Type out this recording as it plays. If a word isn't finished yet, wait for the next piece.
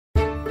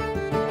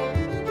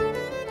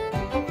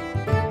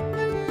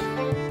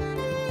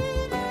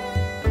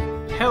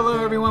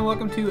Hello everyone,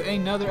 welcome to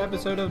another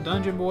episode of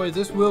Dungeon Boys.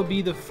 This will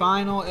be the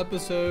final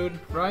episode,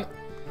 right?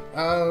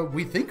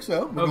 We think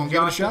so. We're going to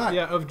give it a shot.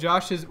 Yeah, of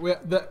Josh's...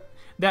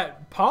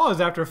 That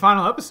pause after a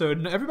final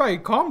episode, everybody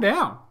calm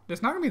down.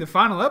 It's not going to be the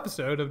final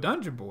episode of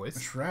Dungeon Boys.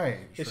 That's right.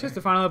 It's just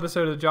the final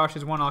episode of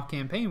Josh's one-off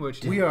campaign,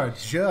 which... We are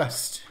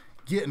just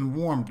getting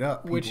warmed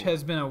up, people. Which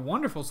has been a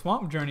wonderful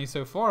swamp journey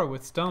so far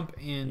with Stump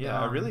and...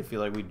 Yeah, I really feel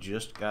like we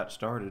just got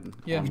started.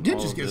 Yeah, we did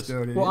just get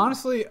started. Well,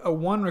 honestly, a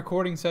one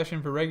recording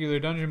session for regular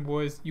Dungeon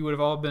Boys, you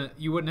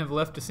wouldn't have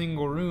left a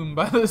single room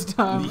by this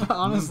time.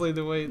 Honestly,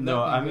 the way...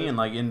 No, I mean,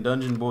 like, in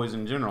Dungeon Boys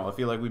in general, I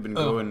feel like we've been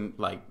going,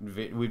 like,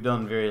 we've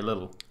done very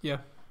little. Yeah.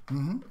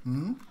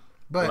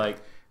 But like,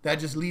 that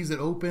just leaves it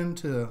open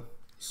to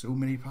so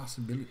many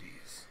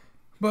possibilities.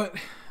 But,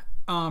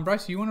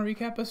 Bryce, you want to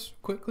recap us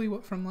quickly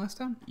what from last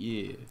time?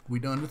 Yeah. We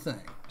done the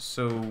thing.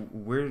 So,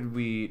 where did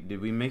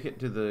we make it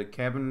to the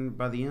cabin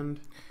by the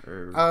end?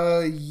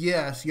 Or?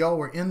 Yes, y'all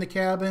were in the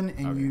cabin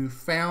and you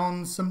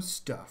found some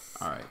stuff.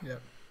 All right.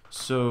 Yep.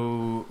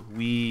 So,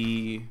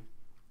 we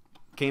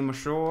came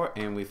ashore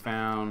and we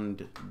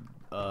found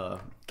a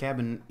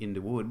cabin in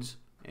the woods.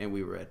 And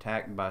we were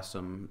attacked by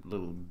some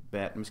little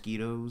bat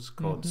mosquitoes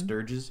called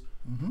sturges.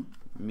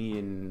 Me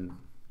and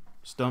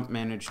Stump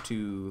managed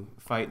to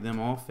fight them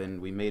off,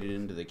 and we made it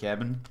into the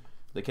cabin.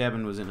 The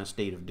cabin was in a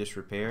state of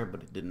disrepair,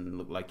 but it didn't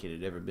look like it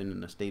had ever been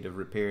in a state of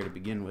repair to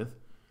begin with.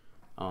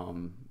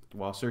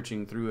 While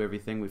searching through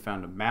everything, we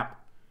found a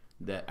map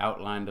that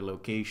outlined the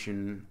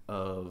location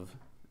of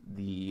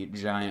the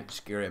giant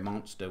scary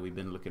monster we've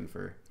been looking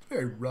for.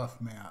 Very rough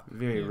map.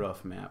 Very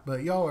rough map.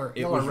 But y'all are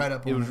right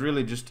up on it. It was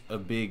really just a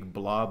big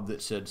blob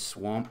that said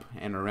swamp,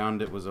 and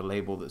around it was a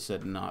label that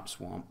said not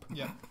swamp.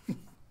 Yeah.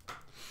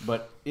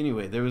 But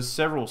anyway, there was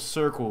several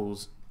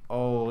circles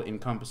all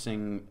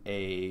encompassing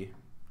a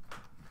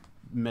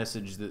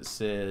message that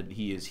said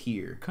he is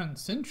here.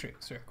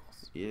 Concentric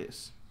circles.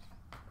 Yes.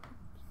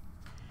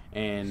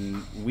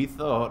 And we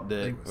thought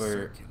that, or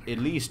circular. at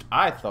least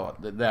I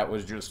thought that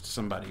was just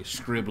somebody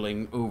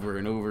scribbling over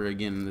and over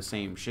again in the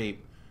same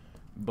shape.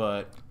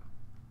 But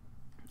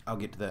I'll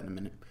get to that in a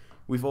minute.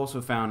 We've also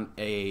found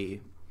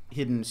a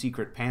hidden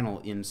secret panel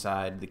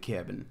inside the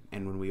cabin,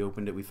 and when we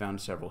opened it, we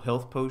found several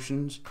health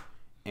potions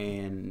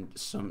and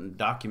some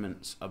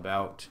documents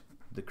about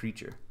the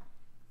creature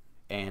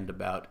and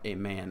about a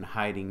man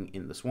hiding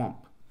in the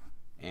swamp.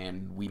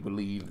 And we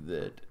believe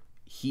that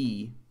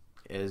he,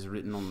 as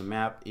written on the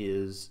map,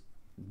 is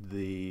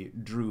the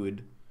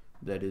druid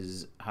that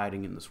is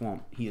hiding in the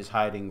swamp. He is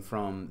hiding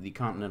from the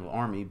Continental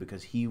Army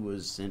because he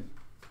was sent...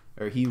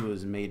 Or he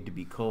was made to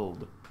be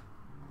culled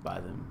by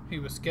them. He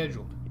was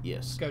scheduled.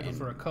 Yes. Scheduled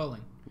for a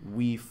culling.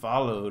 We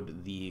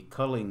followed the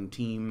culling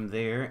team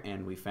there,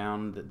 and we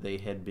found that they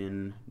had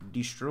been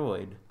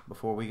destroyed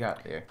before we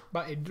got there.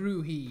 By that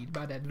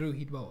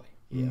druid boy.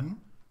 Yeah.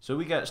 So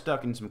we got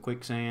stuck in some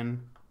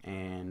quicksand,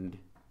 and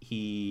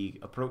he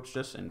approached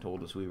us and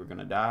told us we were going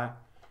to die,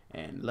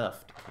 and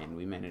left. And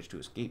we managed to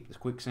escape this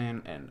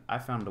quicksand, and I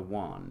found a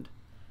wand.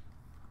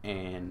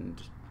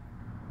 And...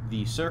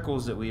 the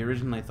circles that we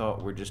originally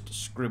thought were just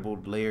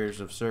scribbled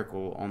layers of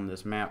circle on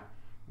this map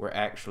were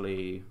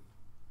actually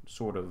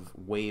sort of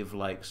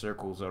wave-like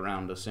circles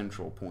around a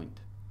central point.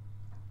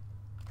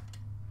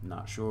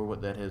 Not sure what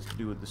that has to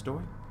do with the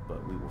story,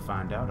 but we will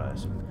find out, I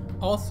assume.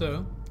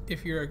 Also,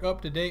 if you're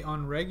up to date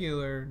on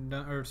regular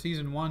or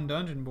season 1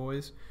 Dungeon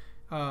Boys,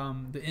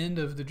 the end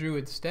of the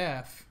druid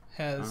staff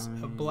has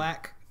a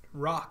black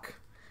rock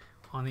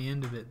on the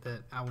end of it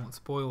that I won't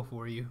spoil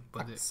for you,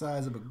 but the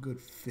size of a good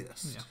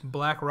fist. Yeah,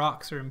 black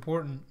rocks are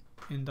important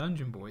in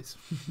Dungeon Boys.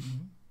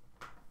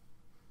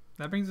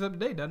 That brings us up to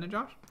date, doesn't it,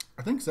 Josh?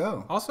 I think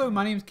so. Also,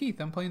 my name's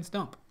Keith. I'm playing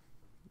Stump.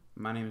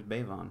 My name is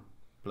Bavon,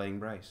 playing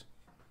Bryce.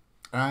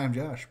 I am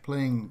Josh,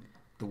 playing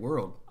the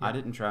world. Yeah. I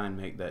didn't try and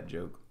make that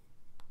joke.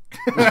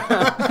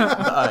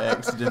 I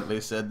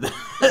accidentally said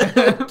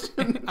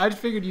that. I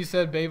just figured you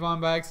said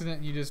Bavon by accident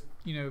and you just,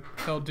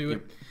 held to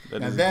it.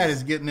 That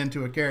is getting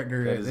into a character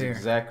right there. That is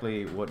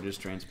exactly what just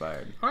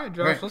transpired. All right,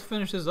 Josh, let's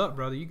finish this up,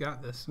 brother. You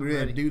got this. We're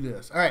ready to do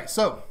this. All right,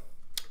 so,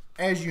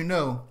 as you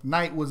know,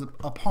 night was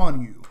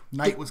upon you.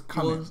 Night was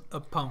coming. It was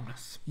upon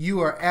us. You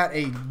are at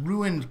a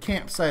ruined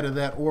campsite of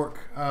that orc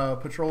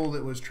patrol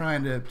that was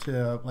trying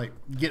to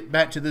get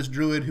back to this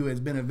druid who has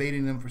been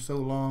evading them for so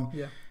long.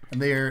 Yeah.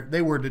 And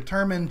they were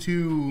determined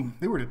to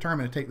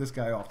take this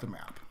guy off the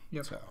map.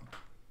 Yep. So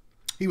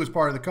he was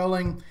part of the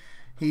culling.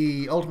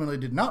 He ultimately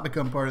did not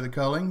become part of the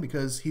culling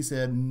because he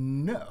said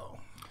no,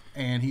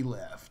 and he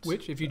left.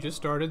 Which, if you just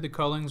started, the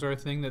cullings are a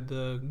thing that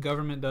the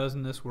government does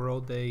in this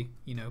world. They,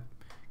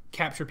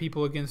 capture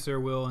people against their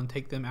will and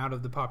take them out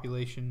of the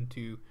population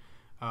to,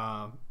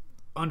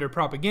 under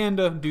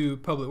propaganda, do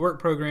public work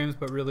programs.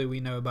 But really, we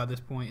know by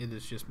this point it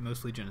is just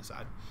mostly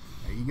genocide.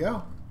 There you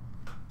go.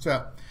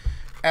 So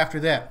after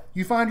that,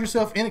 you find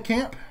yourself in a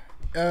camp.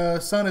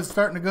 Sun is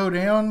starting to go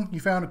down. You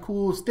found a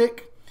cool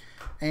stick.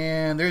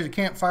 And there's a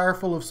campfire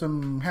full of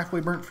some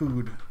halfway burnt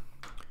food.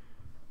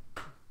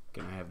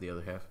 Can I have the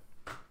other half?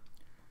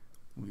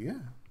 Yeah.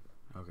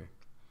 Okay.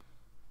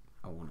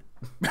 I want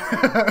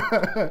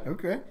it.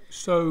 Okay.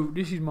 So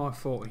this is my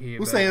fault here.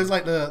 We'll say it was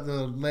like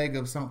the leg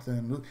of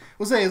something.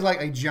 We'll say it's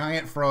like a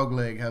giant frog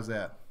leg. How's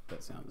that?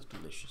 That sounds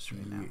delicious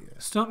right now.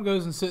 Stump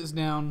goes and sits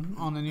down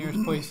on the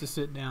nearest place to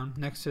sit down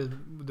next to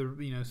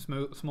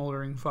the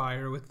smoldering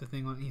fire with the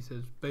thing on it. He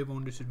says,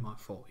 Bavon, this is my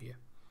fault here.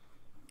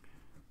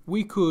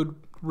 We could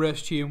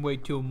rest here and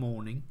wait till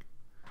morning,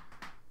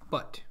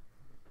 but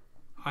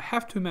I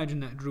have to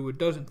imagine that Druid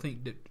doesn't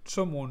think that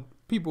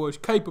people as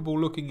capable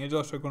looking as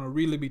us are going to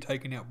really be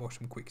taken out by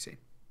some quicksand.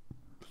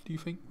 Do you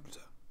think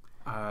so?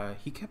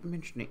 He kept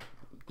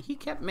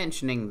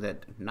mentioning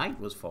that night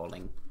was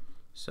falling,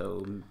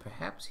 so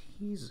perhaps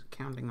he's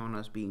counting on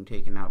us being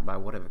taken out by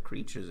whatever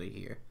creatures are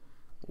here.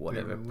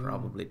 Whatever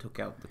probably took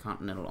out the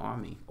Continental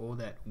Army. Or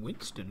that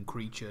Winston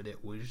creature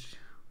that was,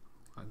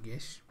 I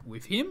guess,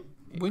 with him?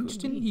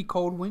 Winston? He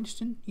called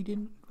Winston? He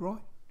didn't,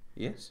 right?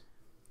 Yes.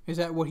 Is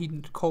that what he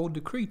called the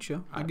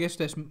creature? I guess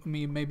that's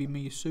maybe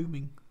me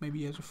assuming. Maybe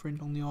he has a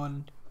friend on the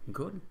island.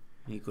 Good.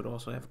 He could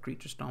also have a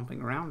creature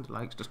stomping around that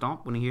likes to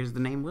stomp when he hears the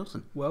name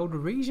Wilson. Well, the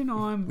reason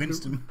I'm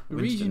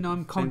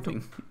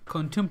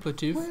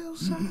contemplative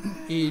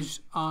is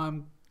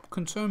I'm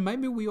concerned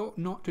maybe we ought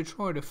not to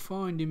try to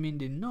find him in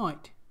the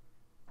night.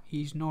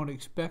 He's not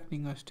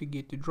expecting us to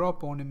get the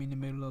drop on him in the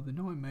middle of the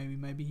night.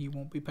 Maybe he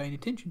won't be paying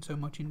attention so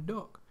much in the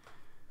dark.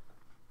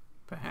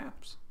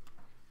 Perhaps.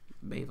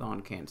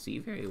 Bavon can't see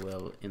very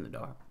well in the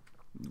dark,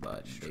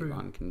 but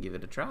Bavon can give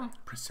it a try.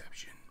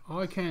 Perception.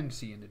 I can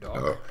see in the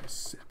dark.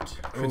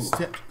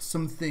 Percept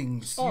some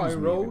things. I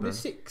rolled a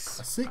 6.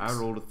 A 6? I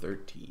rolled a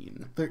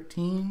 13.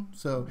 13.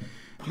 So,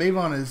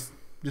 Bavon is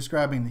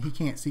describing that he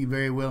can't see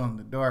very well in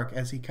the dark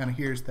as he kind of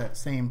hears that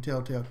same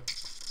telltale.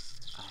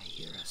 I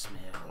hear a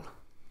smell.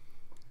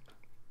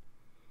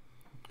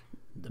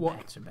 The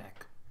bats are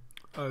back.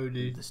 Oh,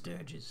 dude. The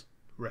sturges.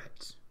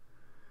 Rats.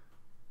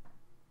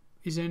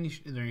 Is there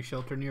any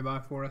shelter nearby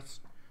for us?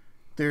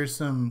 There's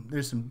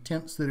some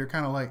tents that are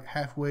kind of like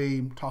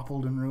halfway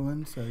toppled and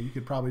ruined, so you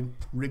could probably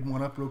rig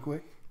one up real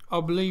quick. I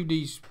believe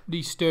these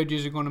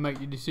sturges are going to make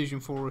the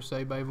decision for us,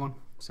 eh, Bavon?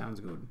 Sounds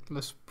good.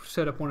 Let's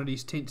set up one of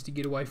these tents to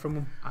get away from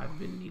them. I've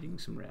been needing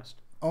some rest.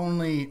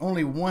 Only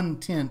one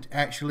tent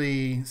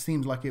actually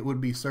seems like it would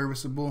be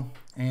serviceable,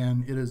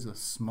 and it is a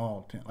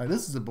small tent. Like,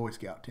 this is a Boy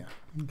Scout tent.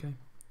 Okay.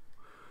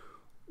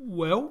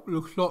 Well,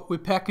 looks like we're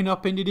packing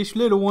up into this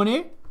little one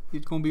here.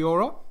 It's going to be all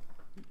right.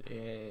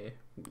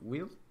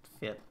 We'll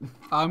fit.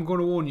 I'm going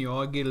to warn you,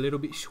 I get a little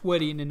bit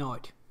sweaty in the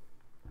night.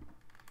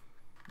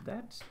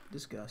 That's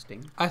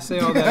disgusting. I say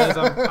all that as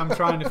I'm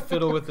trying to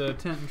fiddle with the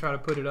tent and try to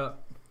put it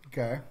up.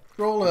 Okay.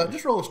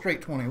 Just roll a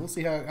straight 20. We'll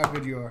see how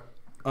good you are.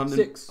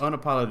 6.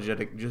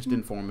 Unapologetic, just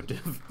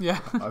informative. Yeah.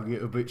 I'll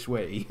get a bit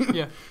sweaty.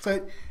 Yeah.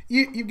 So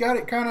you got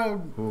it kind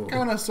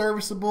of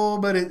serviceable,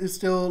 but it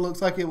still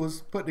looks like it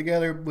was put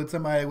together with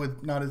somebody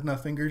with not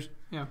enough fingers.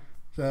 Yeah.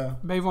 So,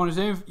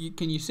 Bavon,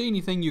 can you see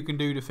anything you can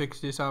do to fix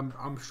this?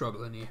 I'm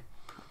struggling here.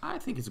 I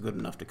think it's good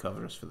enough to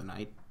cover us for the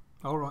night.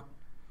 All right.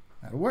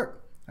 That'll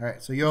work. All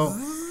right. So y'all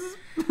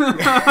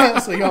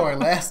are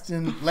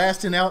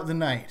lasting out the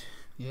night.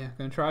 Yeah,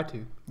 gonna try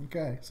to.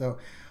 Okay. So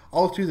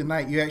all through the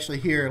night, you actually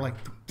hear like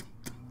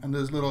and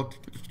those little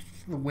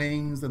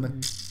wings and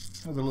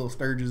the little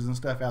sturges and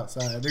stuff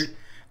outside.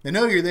 They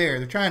know you're there.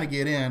 They're trying to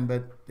get in,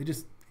 but they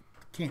just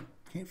can't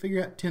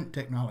figure out tent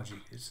technology.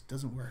 It just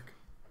doesn't work.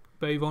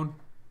 Bavon,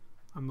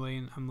 I'm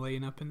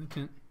laying up in the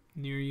tent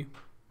near you.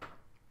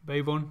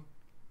 Bavon,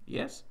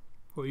 Yes?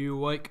 are you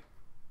awake?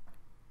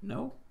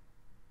 No?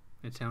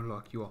 It sounds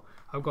like you are.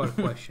 I've got a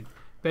question.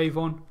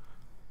 Bavon,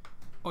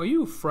 are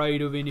you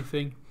afraid of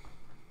anything?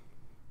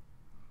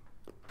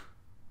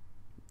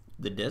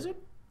 The desert?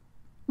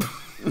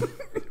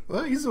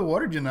 Well, he's a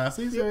water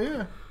genasi, so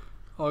yeah.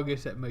 Oh, I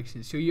guess that makes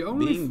sense. So you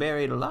only Being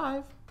buried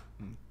alive.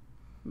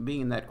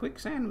 Being in that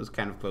quicksand was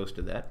kind of close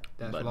to that.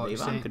 That's but like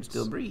Bavon could sense.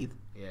 still breathe.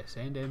 Yeah,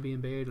 sand and being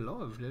buried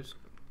alive. That's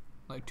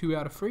like 2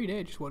 out of 3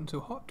 there. Just wasn't so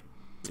hot.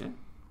 Yeah.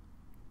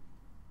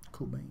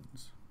 Cool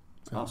beans.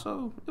 So,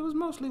 Also, it was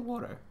mostly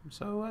water.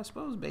 So I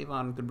suppose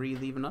Bavon could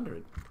breathe even under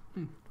it.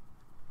 I'm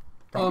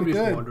Probably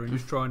just could. wondering,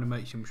 just trying to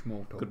make some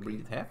small talk. Could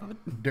breathe half of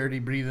it. dirty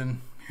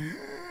breathing.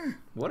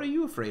 What are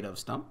you afraid of,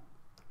 Stump?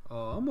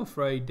 I'm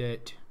afraid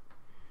that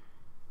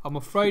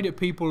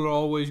people are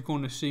always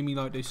going to see me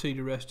like they see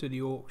the rest of the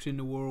orcs in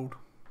the world.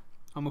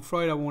 I'm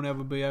afraid I won't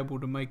ever be able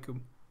to make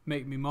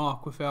me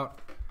mark without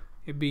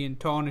it being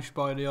tarnished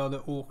by the other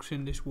orcs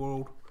in this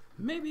world.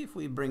 Maybe if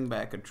we bring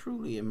back a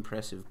truly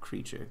impressive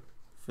creature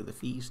for the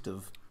feast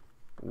of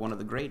one of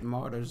the great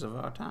martyrs of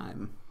our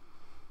time.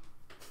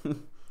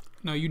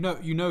 No, you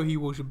know he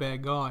was a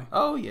bad guy.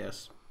 Oh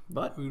yes,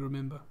 but We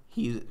remember.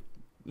 he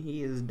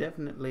is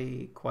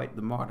definitely quite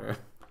the martyr.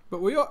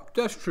 But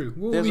that's true.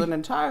 There's an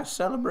entire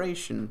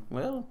celebration.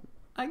 Well,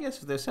 I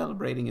guess if they're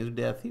celebrating his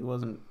death, he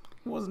wasn't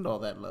all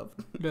that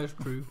loved. That's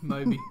true.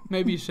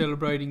 Maybe he's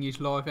celebrating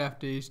his life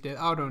after his death.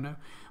 I don't know.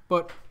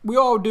 But we're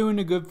all doing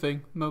a good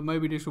thing.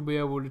 Maybe this will be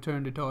able to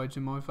turn the tides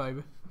in my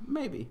favor.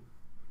 Maybe.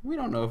 We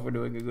don't know if we're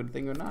doing a good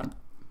thing or not.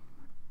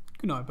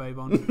 Good night,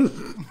 Bavon.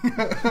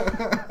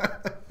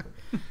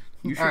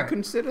 You should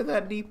consider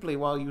that deeply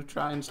while you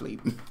try and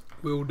sleep.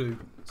 Will do.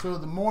 So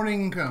the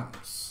morning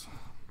comes.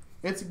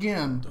 It's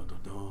again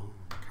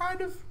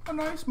kind of a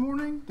nice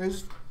morning.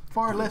 There's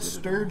far less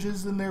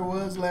sturges than there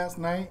was last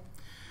night.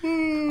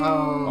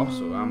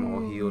 Also, I'm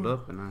all healed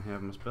up and I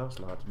have my spell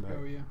slots back.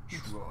 Oh, yeah.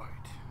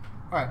 Right.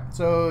 All right.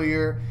 So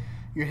you're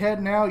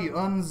heading out. You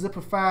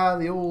unzipify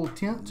the old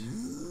tent.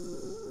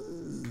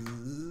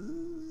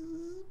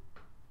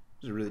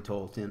 It's a really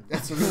tall tent.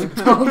 That's a really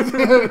tall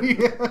tent.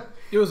 Yeah.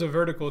 It was a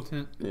vertical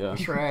tent. Yeah.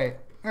 That's right.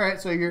 All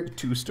right. So you're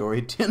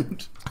 2-story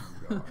tent.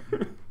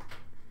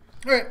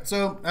 All right,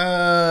 so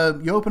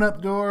you open up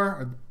the door,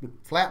 or the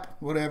flap,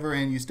 whatever,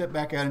 and you step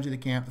back out into the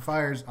camp. The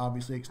fire's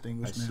obviously I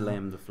extinguished now.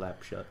 slammed the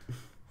flap shut.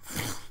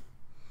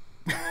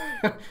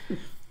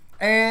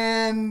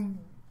 And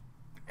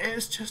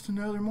it's just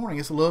another morning.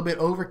 It's a little bit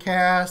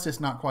overcast.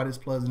 It's not quite as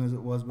pleasant as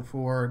it was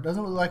before. It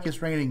doesn't look like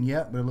it's raining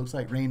yet, but it looks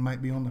like rain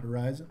might be on the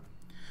horizon.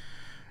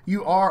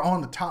 You are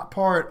on the top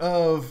part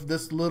of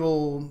this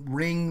little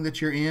ring that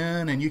you're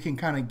in, and you can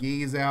kind of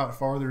gaze out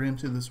farther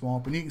into the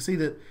swamp, and you can see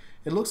that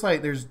it looks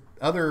like there's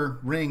other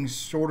rings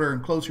shorter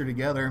and closer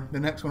together. The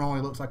next one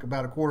only looks like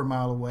about a quarter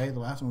mile away. The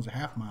last one was a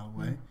half mile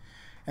away.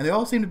 And they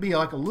all seem to be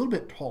like a little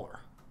bit taller.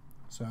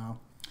 So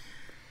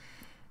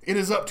it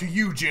is up to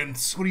you,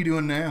 gents. What are you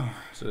doing now?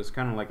 So it's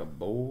kind of like a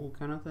bowl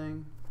kind of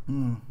thing.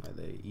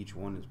 Like each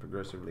one is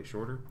progressively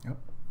shorter. Yep.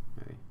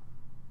 Okay.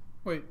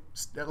 Wait.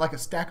 Like a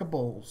stack of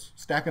bowls.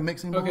 Stack of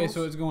mixing bowls. Okay,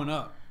 so it's going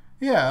up.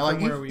 Yeah, like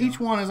where we each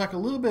are. one is like a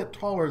little bit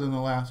taller than the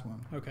last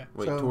one. Okay.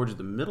 Wait, So- towards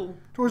the middle?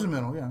 Towards the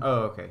middle, yeah. Oh,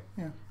 okay.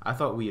 Yeah. I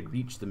thought we had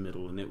reached the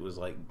middle and it was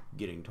like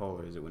getting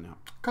taller as it went out.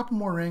 A couple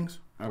more rings.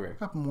 Okay. A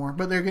couple more.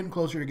 But they're getting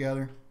closer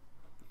together.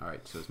 All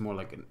right, so it's more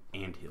like an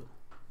anthill.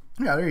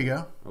 Yeah, there you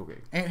go. Okay.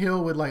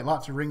 Anthill with like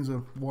lots of rings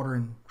of water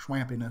and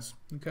swampiness.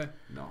 Okay.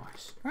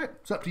 Nice. All right,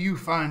 it's up to you,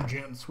 fine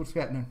gents. What's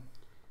happening?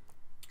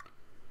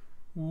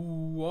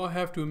 Ooh, I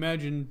have to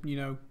imagine,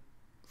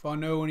 if I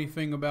know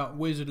anything about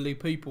wizardly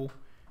people,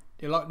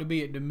 they like to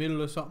be at the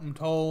middle of something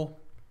tall,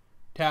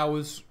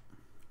 towers,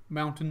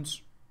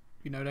 mountains,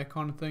 that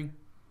kind of thing.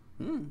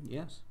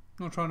 Yes.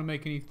 Not trying to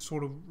make any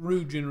sort of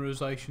rude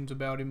generalizations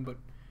about him, but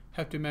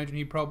have to imagine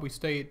he'd probably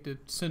stay at the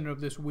center of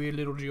this weird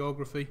little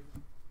geography.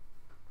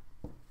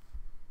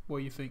 What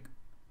do you think?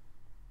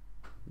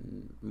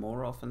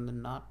 More often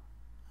than not,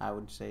 I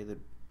would say that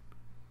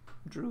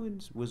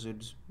druids,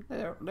 wizards,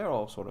 they're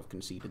all sort of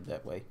conceited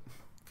that way.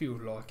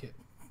 Feels like it.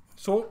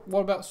 So,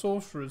 what about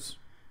sorcerers?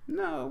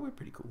 No, we're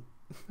pretty cool.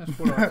 That's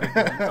what I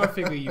figured. I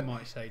figure you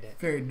might say that.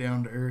 Very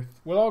down to earth.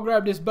 Well, I'll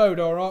grab this boat,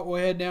 alright? We'll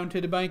head down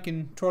to the bank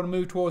and try to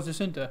move towards the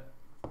center.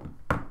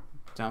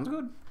 Sounds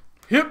good.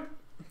 Yep.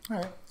 All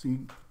right, so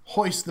you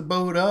hoist the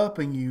boat up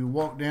and you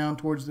walk down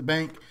towards the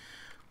bank,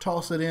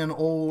 toss it in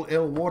old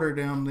El Water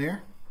down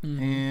there,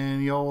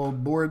 and y'all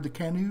board the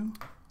canoe.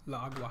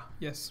 La agua.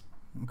 Yes.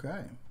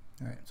 Okay.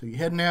 All right, so you're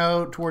heading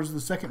out towards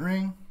the second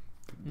ring.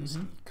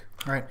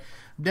 All right,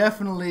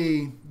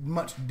 definitely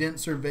much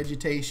denser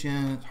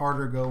vegetation. It's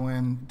harder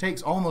going. It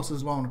takes almost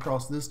as long to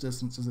cross this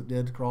distance as it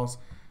did to cross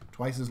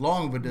twice as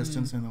long of a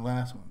distance in the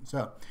last one.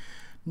 So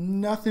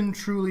nothing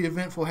truly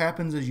eventful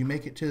happens as you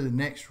make it to the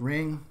next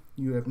ring.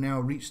 You have now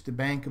reached the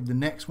bank of the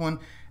next one,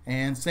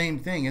 and same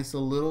thing. It's a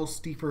little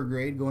steeper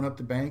grade going up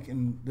the bank,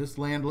 and this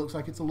land looks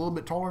like it's a little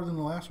bit taller than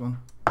the last one.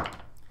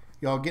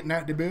 Y'all getting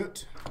out the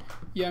boat?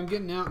 Yeah, I'm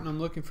getting out and I'm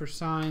looking for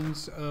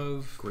signs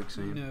of,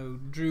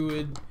 Quicksand.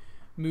 druid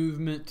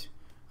movement,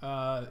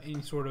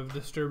 any sort of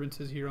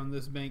disturbances here on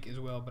this bank as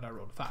well, but I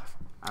rolled a 5.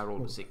 I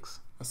rolled a 6.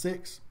 A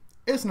 6.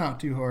 It's not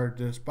too hard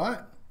to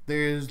spot.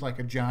 There's like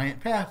a giant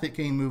path that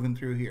came moving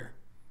through here.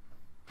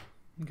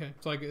 Okay,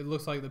 it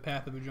looks like the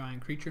path of a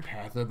giant creature.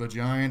 Path of a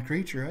giant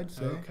creature, I'd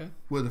say. Okay.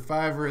 With a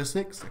 5 or a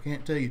 6, I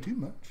can't tell you too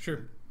much.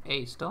 Sure.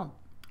 Hey, Stump.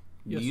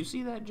 Yes. Do you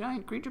see that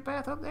giant creature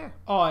path up there?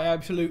 I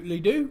absolutely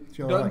do.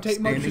 Y'all Doesn't like take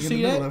much to standing in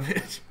see the middle that. of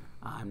it.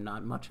 I'm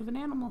not much of an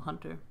animal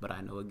hunter, but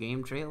I know a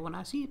game trail when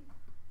I see it.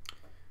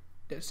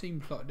 That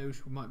seems like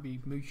those might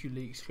be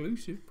mutually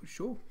exclusive, for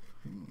sure.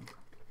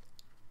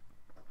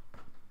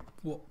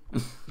 What?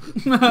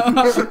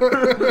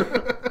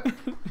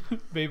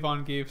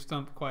 Bavon gave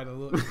Stump quite a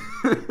look.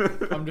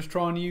 I'm just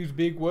trying to use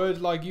big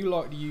words like you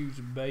like to use,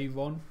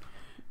 Bavon.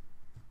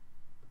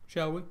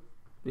 Shall we?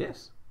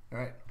 Yes. All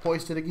right,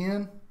 hoist it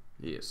again.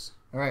 Yes.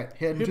 All right,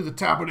 heading to the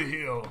top of the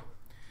hill.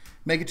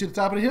 Make it to the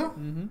top of the hill?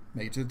 Mm-hmm.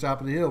 Make it to the top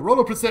of the hill.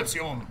 Roll a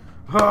perception.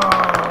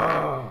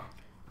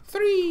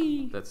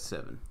 3. That's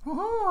 7.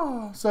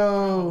 Oh,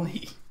 so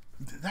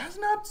that's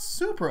not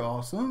super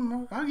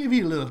awesome. I'll give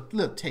you a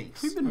little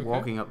taste. We've been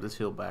walking up this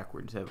hill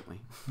backwards, haven't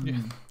we? Yeah.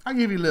 I'll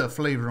give you a little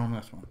flavor on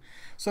this one.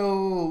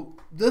 So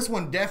this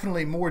one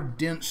definitely more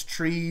dense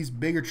trees,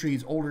 bigger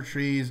trees, older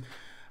trees.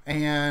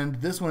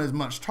 And this one is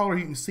much taller.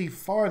 You can see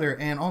farther.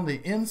 And on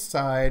the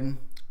inside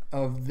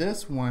of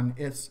this one,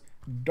 it's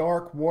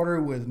dark water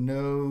with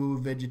no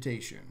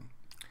vegetation.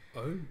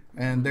 Oh.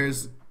 And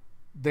there's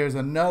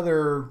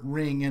another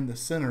ring in the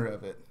center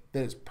of it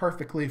that is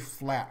perfectly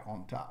flat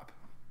on top.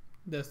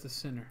 That's the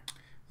center.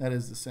 That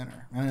is the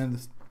center.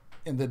 And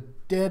in the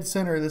dead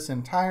center of this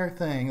entire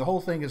thing, the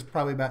whole thing is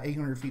probably about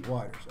 800 feet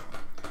wide or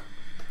so.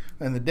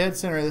 And the dead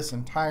center of this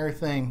entire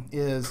thing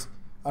is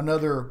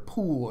another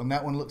pool, and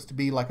that one looks to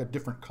be like a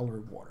different color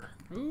of water.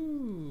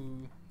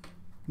 Ooh.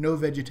 No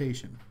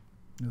vegetation.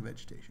 No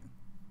vegetation.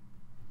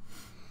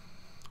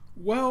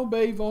 Well,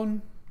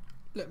 Bavon,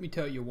 let me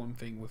tell you one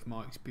thing with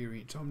my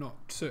experience. I'm not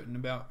certain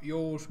about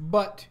yours,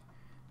 but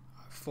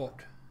I've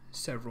fought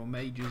several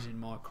mages in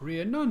my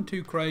career. None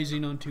too crazy,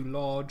 none too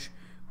large.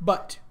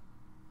 But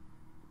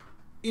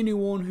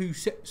anyone who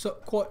sets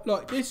up quite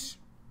like this,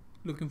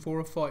 looking for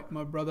a fight,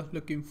 my brother.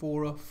 Looking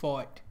for a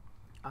fight.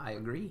 I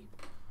agree.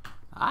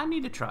 I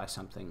need to try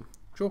something.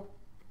 Sure.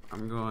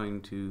 I'm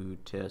going to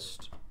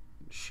test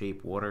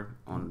shape water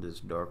on this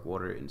dark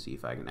water and see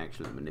if I can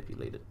actually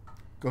manipulate it.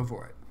 Go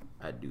for it.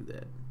 I'd do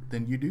that.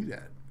 Then you do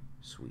that.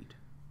 Sweet.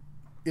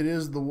 It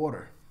is the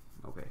water.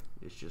 Okay,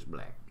 it's just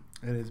black.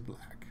 It is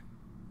black.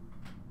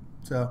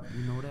 So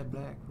You know that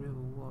black river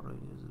water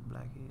is as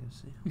black as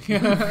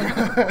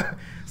sin.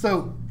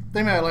 so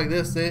think about it like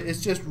this.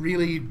 It's just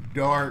really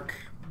dark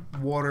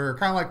water,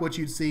 kind of like what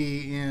you'd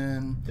see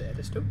in The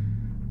Edisto?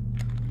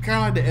 kind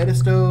of like the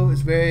Edisto.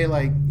 It's very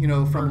like, you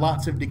know, from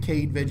lots of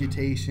decayed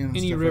vegetation. and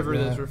Any stuff river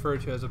like that's that.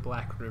 referred to as a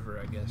black river,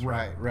 I guess.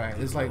 Right.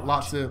 It's like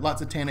lots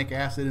of tannic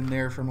acid in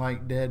there from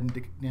like dead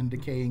and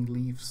decaying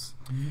leaves.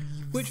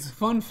 Which,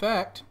 fun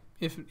fact,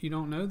 if you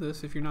don't know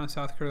this, if you're not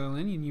South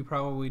Carolinian, you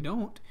probably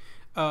don't.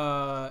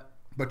 But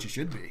you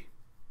should be.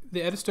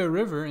 The Edisto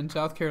River in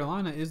South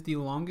Carolina is the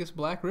longest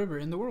black river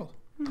in the world.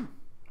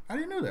 I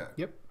didn't know that.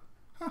 Yep.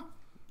 Huh.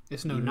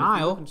 It's no Even if you live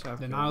Nile. in South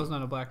The Carolina. Nile's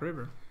not a black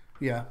river,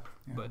 Yeah.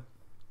 but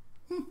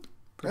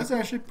That's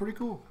actually pretty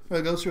cool.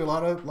 It goes through a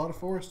lot of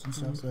forest and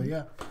stuff. So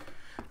yeah.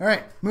 All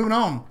right, moving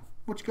on.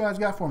 What you guys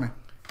got for me?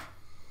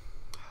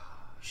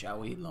 Shall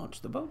we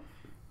launch the boat?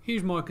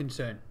 here's my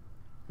concern.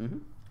 Mm-hmm.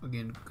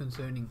 Again,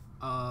 concerning,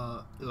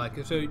 like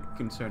I said,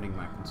 Concerning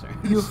my concerns.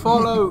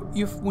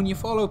 when you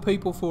follow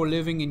people for a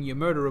living and you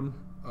murder them,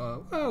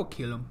 well,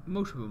 kill them.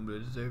 Most of them are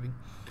deserving.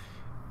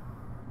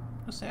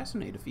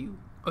 Assassinate a few.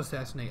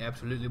 Assassinate,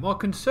 absolutely. My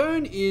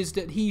concern is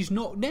that he's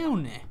not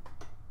down there,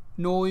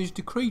 nor is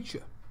the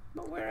creature.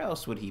 But where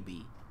else would he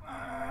be?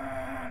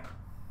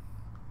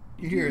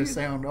 You hear a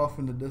sound off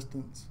in the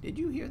distance. Did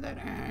you hear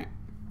that?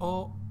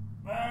 Oh,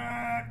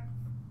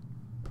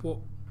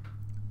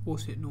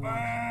 what's it noise?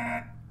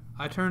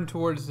 I turn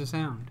towards the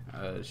sound.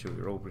 Should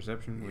we roll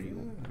perception? What do you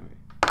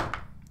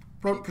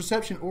want?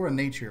 Perception or a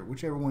nature,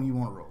 whichever one you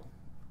want to roll.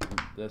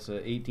 That's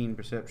a 18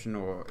 perception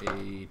or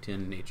a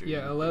 10 nature.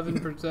 Yeah, 11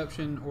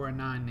 perception or a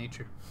 9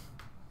 nature.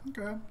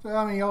 Okay, so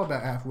I mean y'all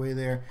about halfway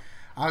there.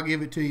 I'll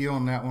give it to you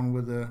on that one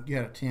with you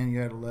had a 10, you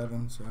had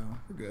 11, so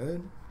we're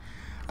good.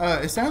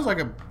 It sounds like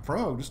a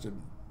frog, just a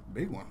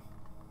big one.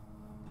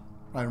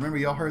 I remember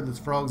y'all heard this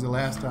frogs the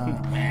last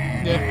time.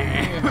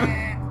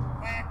 Yeah.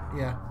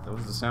 Yeah. That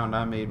was the sound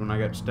I made when I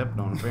got stepped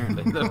on,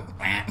 apparently.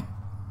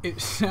 It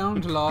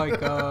sounds like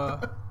It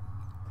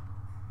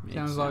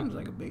Sounds sounds like-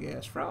 like a big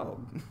ass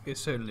frog. it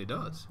certainly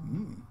does.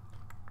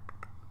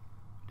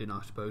 Then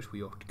I suppose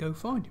we ought to go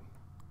find him.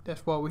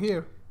 That's why we're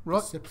here, right?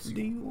 Perception.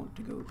 Do you want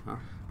to go? Huh?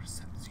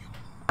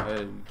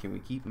 Perception. Can we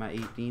keep my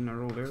 18 I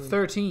rolled earlier?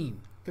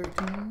 13.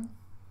 13.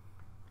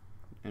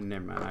 And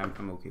never mind,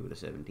 I'm okay with a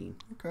 17.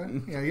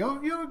 Okay. Yeah, y'all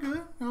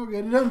good. Y'all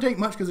good. It doesn't take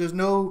much because there's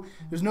no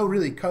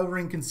really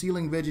covering,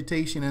 concealing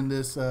vegetation in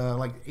this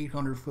like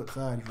 800-foot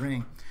size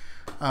ring.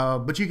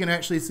 But you can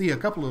actually see a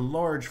couple of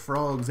large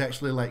frogs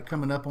actually like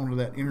coming up onto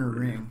that inner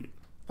ring,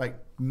 like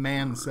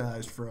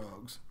man-sized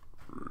frogs.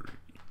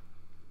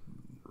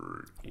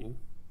 Cool.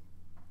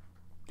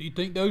 Do you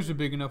think those are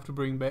big enough to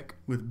bring back?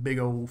 With big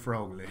old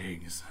frog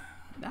legs.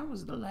 That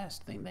was the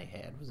last thing they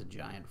had, was a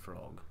giant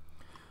frog.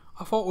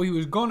 I thought we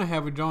was gonna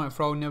have a giant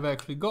frog, never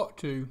actually got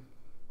to.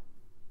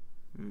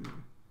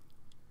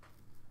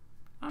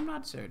 I'm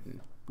not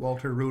certain.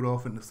 Walter rode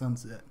off in the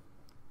sunset.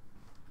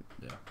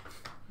 Yeah.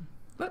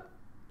 But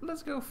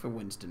let's go for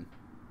Winston.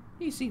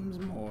 He seems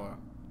more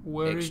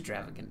Where is?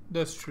 extravagant.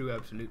 That's true,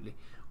 absolutely.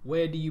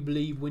 Where do you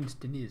believe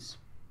Winston is?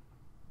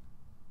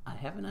 I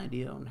have an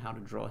idea on how to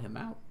draw him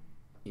out,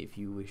 if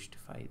you wish to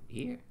fight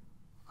here.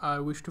 I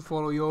wish to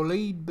follow your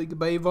lead, Big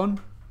Bavon.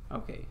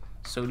 Okay,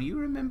 so do you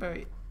remember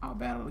our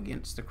battle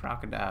against the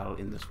crocodile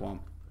in the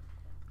swamp?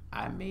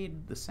 I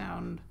made the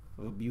sound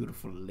of a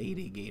beautiful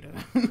lady gator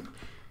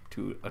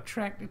to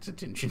attract its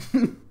attention.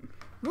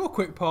 Real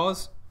quick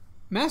pause.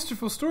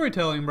 Masterful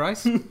storytelling,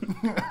 Bryce.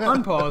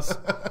 Unpause.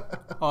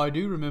 I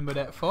do remember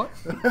that fight.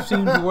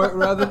 Seemed to work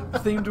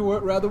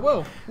rather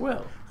well.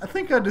 Well, I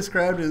think I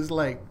described it as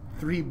like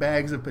 3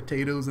 bags of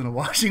potatoes in a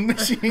washing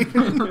machine.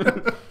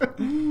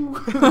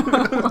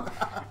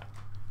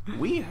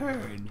 we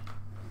heard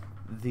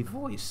the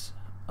voice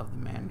of the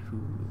man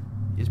who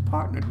is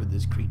partnered with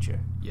this creature.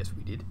 Yes,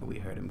 we did. We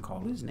heard him call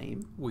his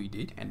name, We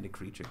did. and the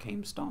creature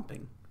came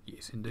stomping.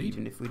 Yes, indeed.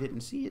 Even if we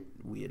didn't see it,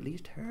 we at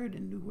least heard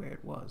and knew where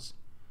it was.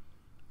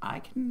 I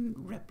can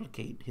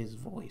replicate his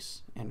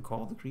voice and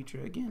call the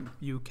creature again.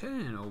 You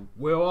can. Oh,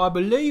 well, I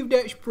believe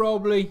that's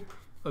probably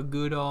a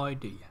good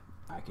idea.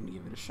 I can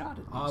give it a shot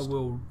at I least.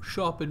 will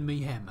sharpen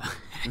me hammer.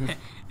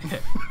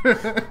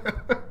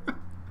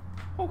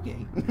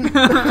 Okay.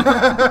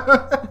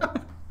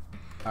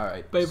 All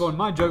right. Bavon,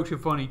 my jokes are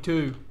funny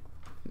too.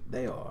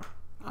 They are.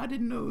 I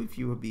didn't know if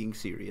you were being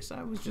serious.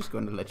 I was just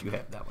going to let you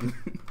have that one.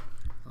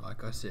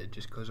 Like I said,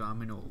 just because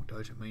I'm an orc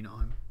doesn't mean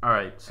I'm All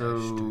right. So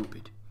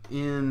stupid.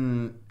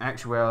 in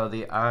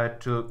actuality, I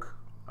took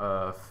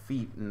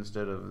feat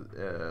instead of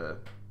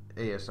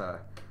ASI.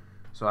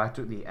 So I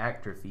took the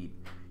actor feat.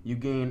 You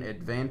gain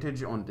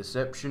advantage on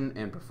deception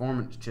and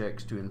performance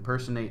checks to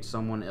impersonate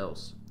someone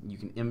else. You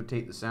can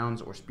imitate the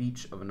sounds or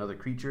speech of another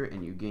creature,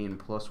 and you gain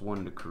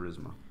 +1 to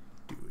charisma.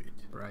 Do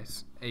it.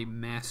 Bryce, a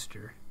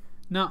master.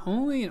 Not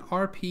only an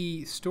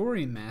RP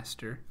story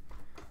master.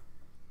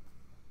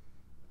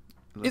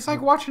 It's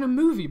like watching a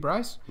movie,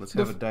 Bryce. Let's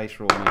have a dice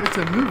roll. Now. It's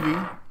a movie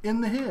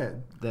in the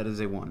head. That is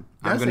a 1.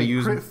 That's I'm going to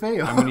use. crit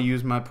fail. I'm going to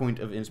use my point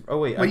of inspiration. Oh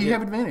wait, But you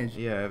have advantage.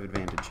 Yeah, I have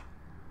advantage.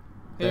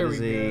 There That is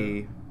we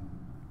a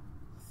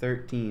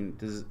 13.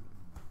 Does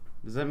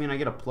that mean I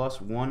get a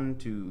 +1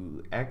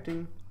 to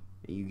acting?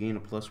 And you gain a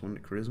 +1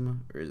 to charisma,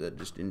 or is that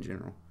just in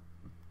general?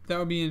 That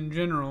would be in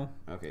general.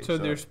 Okay. So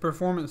their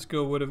performance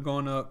skill would have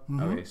gone up.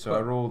 Okay, so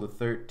I rolled a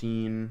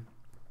 13,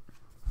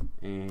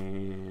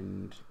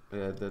 and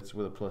that's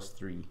with a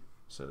 +3,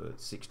 so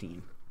it's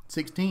 16.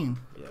 16.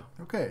 Yeah.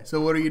 Okay,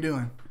 so what are you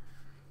doing?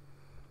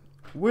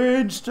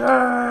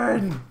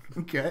 Winston.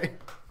 Okay.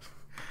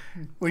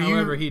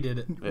 However, he did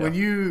it.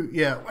 Winston.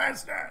 Yeah.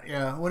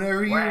 Winston.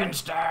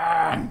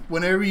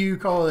 Whenever you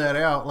call that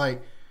out,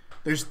 like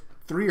there's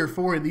 3 or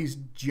 4 of these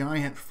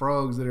giant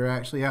frogs that are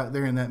actually out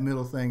there in that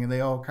middle thing, and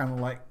they all kind of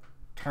like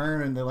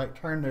turn and they like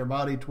turn their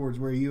body towards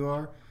where you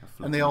are,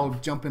 and they all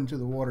jump into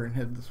the water and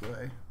head this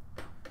way.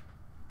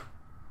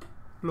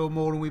 A little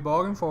more than we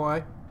bargained for,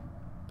 eh?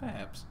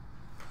 Perhaps.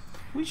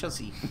 We shall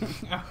see.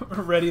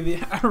 ready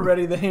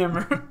the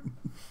hammer.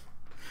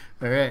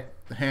 All right,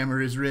 the hammer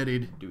is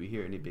ready. Do we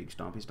hear any big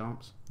stompy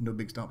stomps? No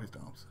big stompy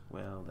stomps.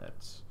 Well,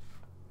 that's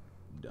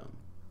dumb.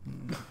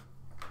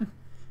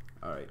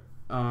 All right.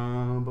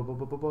 Bum, bum, bum,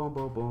 bum, bum,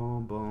 bum,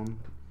 bum, bum.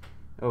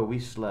 Oh, we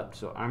slept,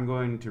 so I'm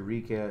going to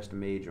recast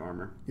mage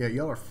armor. Yeah,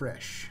 y'all are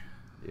fresh.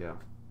 Yeah.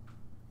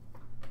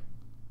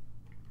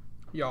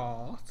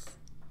 Yas.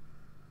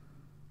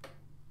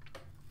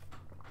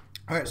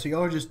 All right, so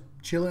y'all are just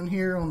chilling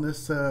here on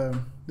this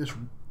this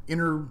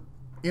inner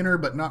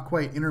but not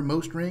quite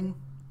innermost ring.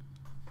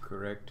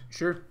 Correct.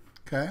 Sure.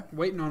 Okay.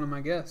 Waiting on him, I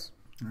guess.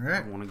 All I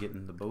right. don't want to get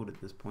in the boat at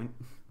this point.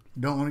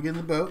 Don't want to get in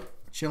the boat.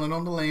 Chilling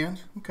on the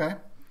land. Okay.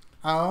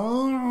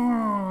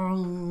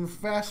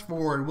 Fast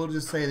forward. We'll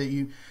just say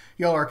that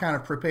y'all are kind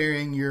of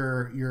preparing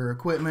your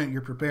equipment.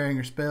 You're preparing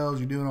your spells.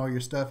 You're doing all your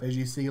stuff as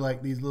you see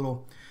like these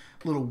little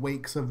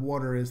wakes of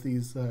water as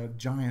these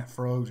giant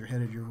frogs are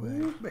headed your way.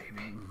 Ooh,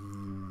 baby.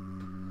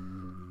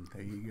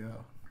 There you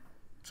go.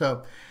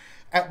 So,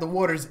 at the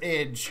water's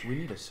edge, We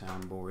need a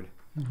soundboard.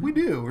 we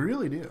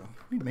really do.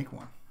 We need to make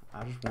one.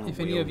 I just want If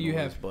a any whale of you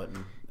noise have-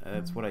 button.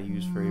 That's what I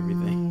use for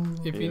everything.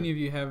 If Yeah. any of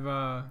you have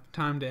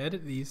time to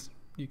edit these,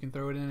 you can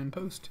throw it in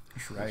post.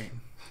 That's right.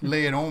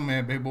 Lay it on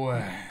me, big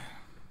boy.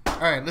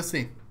 All right, let's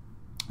see.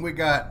 We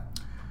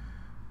got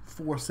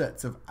 4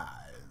 sets of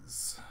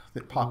eyes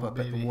that pop Ooh, up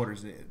at the baby.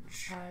 water's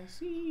edge. I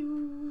see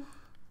you.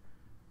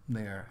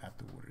 There at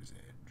the water's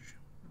edge.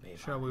 Babe,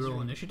 Shall we eyes roll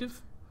are-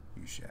 initiative?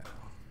 You shall.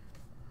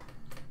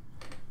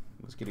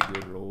 Let's get a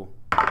good roll.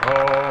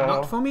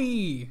 Not for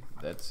me.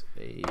 That's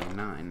a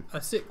 9.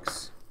 A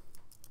 6.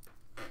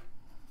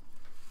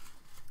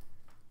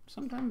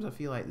 Sometimes I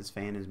feel like this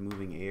fan is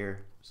moving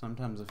air.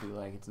 Sometimes I feel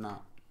like it's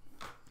not.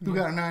 Who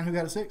got a 9? Who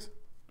got a 6?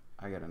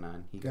 I got a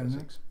 9. He Got got a a 9?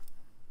 6.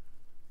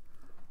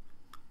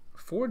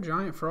 4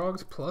 giant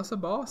frogs plus a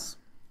boss.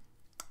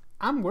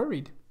 I'm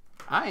worried.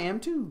 I am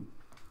too.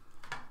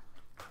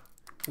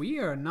 We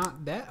are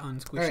not that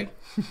unsquishy. All right.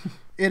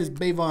 It is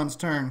Bavon's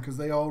turn because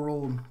they all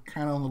rolled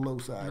kind of on the low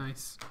side.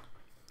 Nice.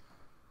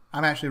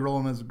 I'm actually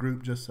rolling as a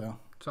group just so.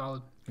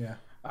 Solid. Yeah.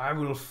 I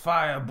will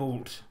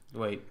firebolt.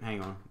 Wait,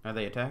 hang on. Are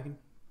they attacking?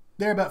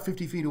 They're about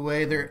 50 feet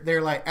away.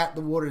 They're like at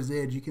the water's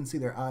edge. You can see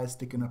their eyes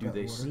sticking up Do at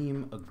the they water.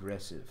 seem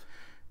aggressive?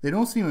 They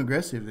don't seem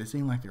aggressive. They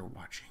seem like they're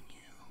watching you.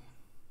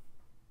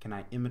 Can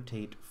I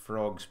imitate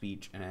frog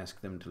speech and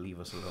ask them to leave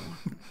us alone?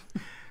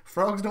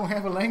 Frogs don't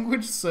have a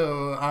language,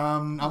 so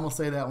I'm going to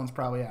say that one's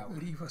probably out.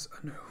 Leave us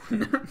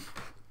alone.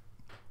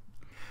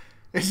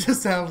 It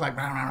just sounds like...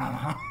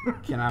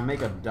 Can I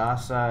make a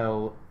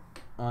docile,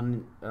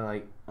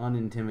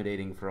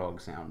 unintimidating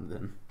frog sound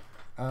then?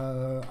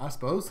 I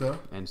suppose so.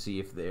 And see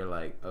if they're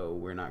like, oh,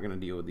 we're not going to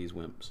deal with these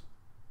wimps.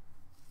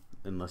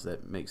 Unless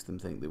that makes them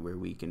think that we're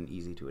weak and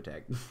easy to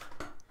attack.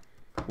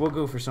 We'll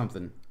go for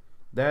something.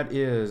 That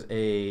is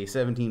a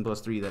 17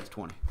 plus 3, that's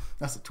 20.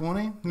 That's a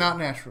 20? Not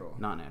natural.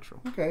 Not natural.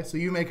 Okay, so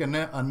you make a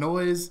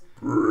noise.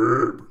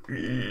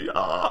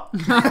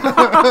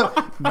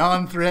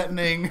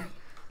 Non-threatening.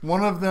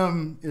 One of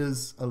them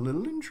is a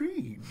little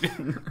intrigued.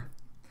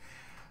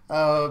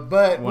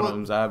 But One of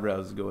them's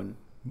eyebrows is going.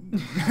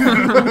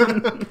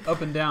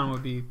 Up and down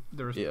would be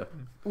the Yeah.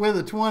 with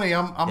a 20,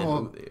 I'm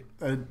Hello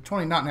a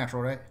 20 not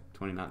natural, right?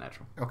 20 not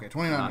natural. Okay,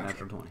 20 not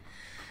natural. 20.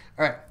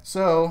 All right,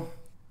 so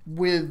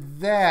with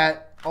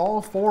that,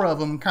 all 4 of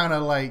them kind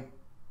of like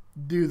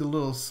do the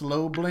little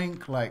slow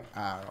blink, like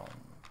I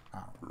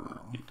don't know,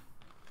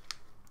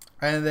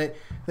 and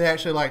they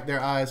actually like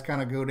their eyes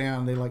kind of go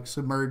down. They like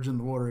submerge in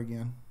the water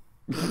again.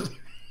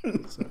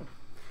 So,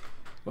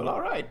 Well,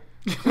 all right.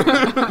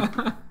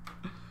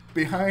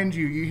 behind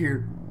you, you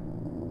hear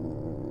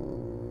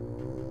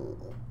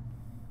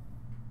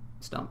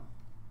Stump,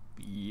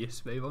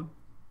 Yes, Bavon.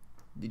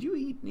 did you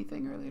eat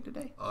anything earlier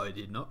today? I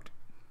did not.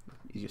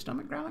 Is your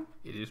stomach growling?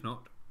 It is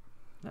not.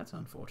 That's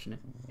unfortunate.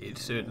 It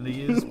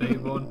certainly is,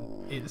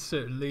 Bavon. It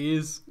certainly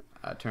is.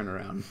 I turn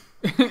around.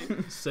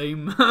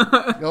 Same.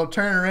 y'all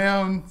turn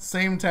around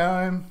same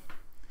time,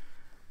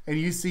 and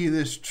you see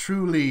this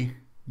truly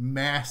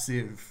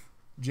massive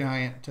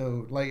giant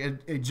toad. Like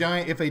a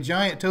giant. If a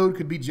giant toad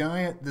could be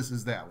giant, this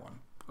is that one.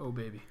 Oh,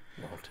 baby.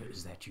 Walter,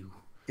 is that you?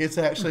 It's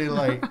actually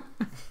like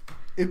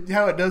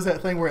how it does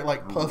that thing where it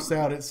like puffs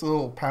out its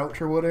little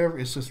pouch or whatever.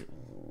 It's just,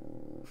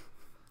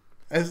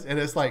 and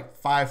it's like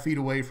 5 feet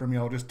away from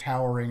y'all, just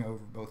towering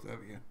over both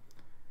of you.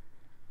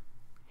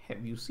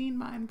 Have you seen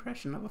my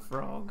impression of a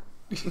frog?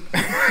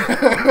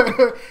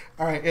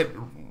 All right, it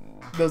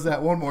does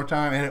that one more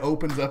time, and it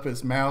opens up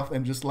its mouth,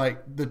 and just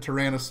like the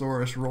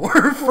Tyrannosaurus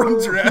roar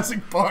from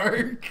Jurassic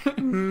Park.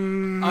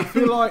 I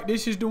feel like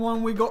this is the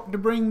one we got to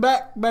bring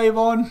back,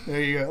 Bavon.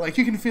 There you go. Like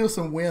you can feel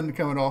some wind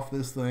coming off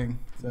this thing.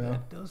 So,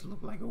 That does look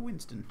like a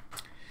Winston.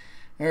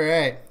 all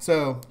right.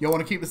 So y'all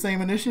want to keep the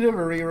same initiative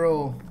or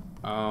re-roll?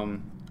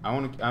 I'm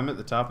at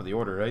the top of the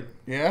order, right?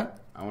 Yeah.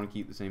 I want to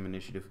keep the same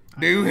initiative.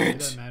 Do It it.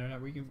 doesn't matter.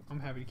 I'm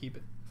happy to keep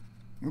it.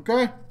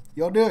 Okay.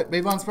 Y'all do it.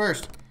 Bavon's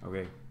first.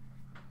 Okay.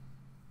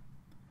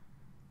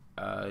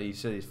 You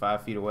said he's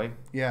 5 feet away.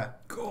 Yeah.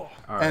 Cool.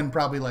 All right. And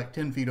probably like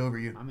 10 feet over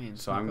you. I mean,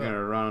 So I'm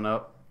gonna run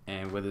up,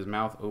 and with his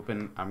mouth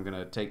open, I'm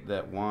gonna take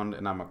that wand,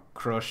 and I'm gonna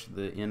crush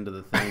the end of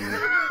the thing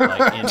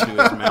like into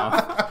his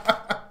mouth.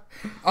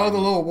 Oh, the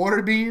little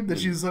water bead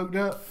that you soaked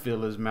up?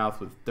 Fill his mouth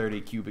with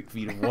 30 cubic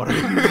feet of water.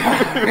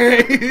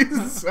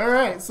 Nice. All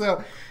right.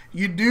 So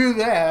you do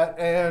that,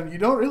 and you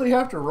don't really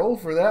have to roll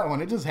for that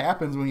one. It just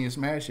happens when you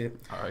smash it.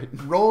 All right.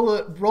 Roll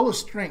a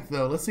strength,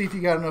 though. Let's see if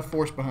you got enough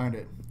force behind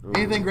it. Ooh.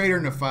 Anything greater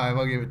than a 5,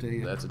 I'll give it to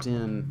you. That's a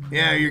 10.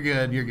 Yeah, you're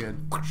good. You're good.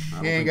 I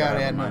don't You ain't think got I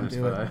to have add a nothing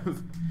to -5.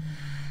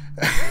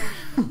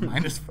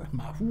 it.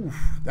 -5. Oof,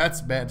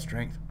 that's bad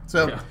strength.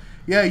 So, Yeah.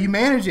 yeah, you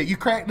manage it. You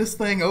crack this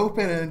thing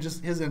open, and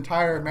just his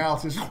entire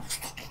mouth just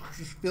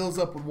fills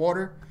up with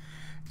water.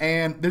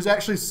 And there's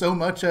actually so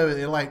much of it,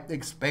 it like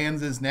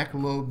expands his neck a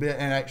little bit,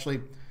 and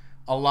actually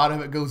a lot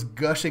of it goes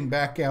gushing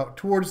back out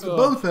towards the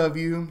both of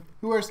you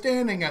who are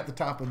standing at the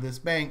top of this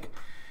bank,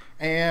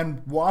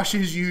 and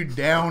washes you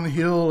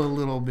downhill a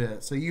little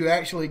bit. So you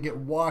actually get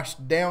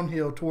washed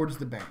downhill towards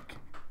the bank.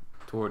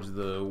 Towards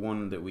the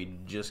one that we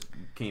just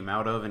came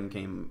out of and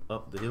came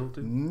up the hill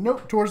to?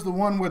 Nope, towards the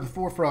one where the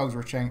 4 frogs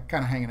were kind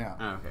of hanging out.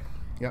 Oh, okay.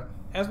 Yep.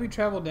 As we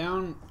travel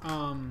down,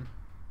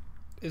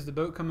 is the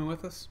boat coming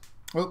with us?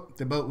 Oh,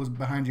 the boat was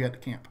behind you at the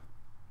camp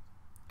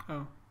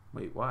Oh,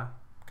 Wait, why?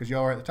 because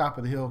y'all are at the top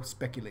of the hill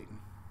speculating.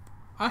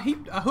 I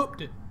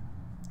hooked it.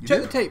 You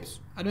Check did? the tapes.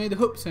 I made the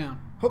hook sound.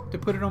 Hook. To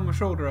put it on my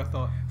shoulder, I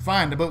thought.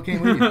 Fine, the boat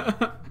came with you.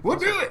 We'll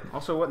do it.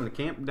 Also, wasn't the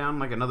camp down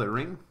like another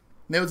ring?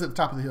 It was at the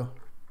top of the hill.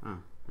 Oh,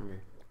 okay.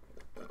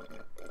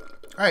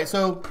 All right,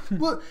 so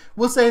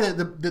we'll say that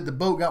the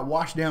boat got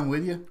washed down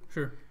with you,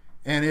 Sure.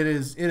 and it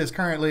is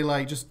currently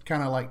like just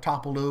kind of like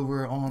toppled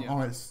over on Yeah.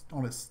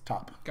 on its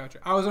top. Gotcha.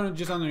 I was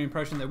just under the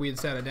impression that we had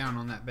sat it down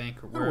on that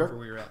bank or wherever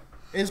we were at.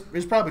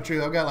 It's probably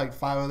true. I've got like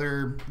 5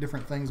 other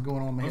different things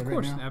going on in my head Of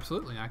course, right now.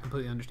 absolutely. I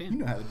completely You understand.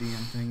 know how the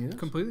DM thing is.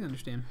 Completely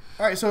understand.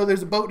 All right, so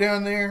there's a boat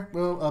down there,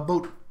 well, a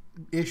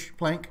boat-ish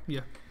plank Yeah.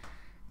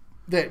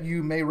 that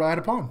you may ride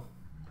upon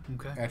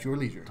Okay. at your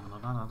leisure.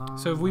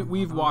 So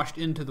we've washed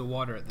into the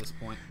water at this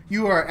point.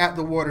 You are at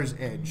the water's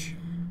edge.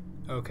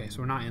 Okay, so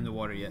we're not in the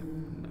water yet.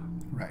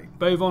 Right.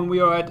 Bavon, we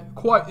are at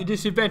quite a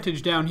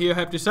disadvantage down here, I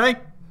have to say.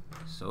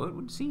 So it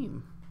would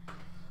seem.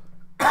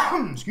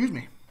 Excuse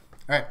me.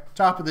 All right,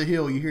 top of the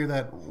hill, you hear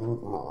that,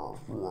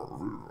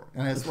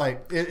 and it's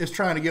like it's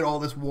trying to get all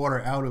this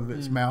water out of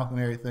its mouth and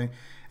everything,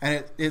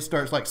 and it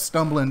starts like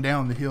stumbling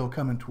down the hill,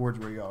 coming towards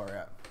where y'all are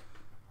at.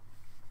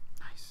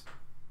 Nice.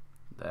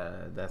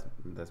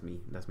 That's me.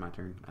 That's my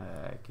turn.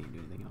 I can't do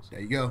anything else. There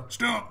you go.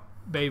 Stump.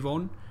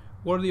 Bavon,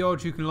 what are the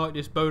odds you can light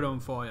this boat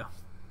on fire?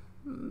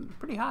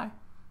 Pretty high.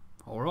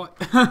 All right.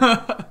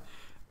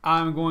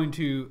 I'm going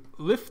to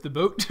lift the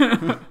boat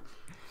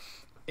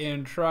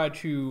and try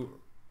to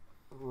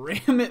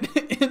ram it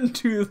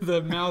into the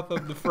mouth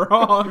of the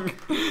frog.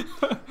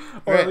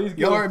 All right,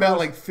 y'all are about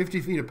like 50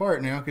 feet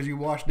apart now because you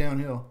washed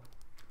downhill.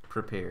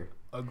 Prepare.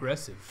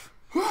 aggressive.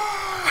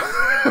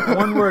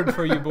 One word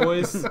for you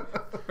boys,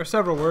 or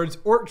several words.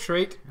 Orc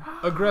trait,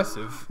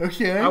 aggressive.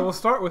 Okay. I will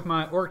start with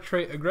my orc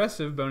trait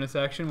aggressive bonus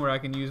action, where I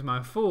can use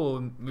my full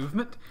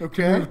movement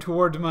Okay. to move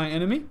towards my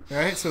enemy. All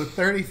right, so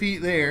 30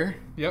 feet there.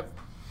 Yep.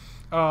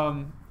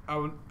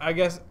 I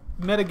guess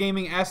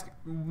metagaming.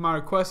 My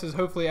request is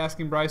hopefully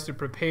asking Bryce to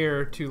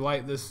prepare to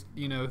light this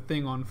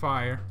thing on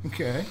fire.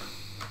 Okay.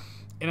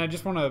 And I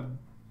just want to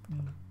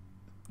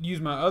use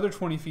my other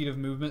 20 feet of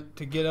movement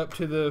to get up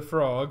to the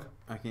frog.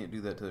 I can't do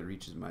that till it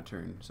reaches my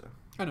turn, so.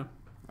 I know.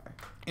 Alright.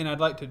 And I'd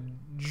like to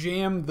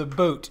jam the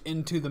boat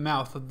into the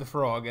mouth of the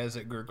frog as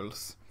it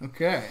gurgles.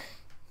 Okay.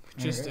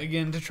 Just, Alright.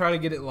 again, to try to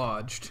get it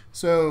lodged.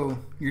 So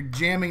you're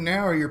jamming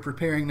now, or you're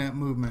preparing that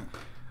movement?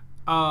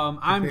 I'm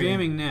Preparing.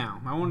 jamming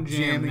now. I want to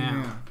jam Jamming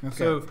now. now. Okay.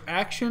 So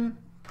action.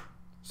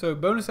 So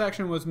bonus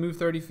action was move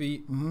 30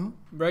 feet. Mm-hmm.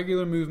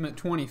 Regular movement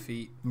 20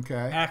 feet. Okay.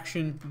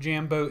 Action,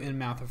 jam boat in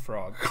mouth of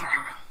frog.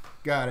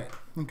 Got it.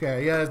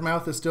 Okay. Yeah, his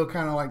mouth is still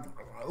kind of like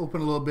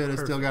open a little bit.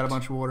 It's still got a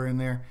bunch of water in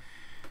there.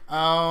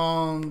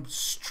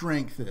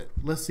 Strength it.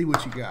 Let's see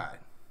what you got.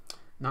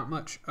 Not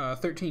much.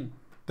 13.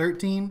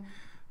 13.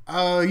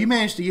 You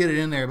managed to get it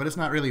in there, but it's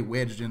not really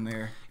wedged in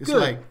there. It's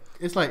Good.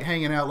 it's like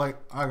hanging out like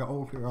I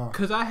got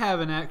Because I have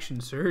an action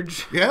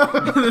surge yeah.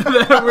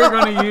 that we're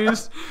going to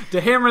use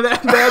to hammer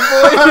that bad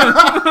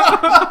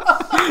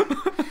boy.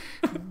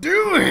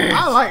 Do it.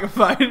 I like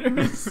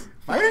fighters.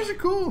 Fighters are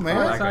cool, man.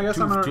 Alright, so I guess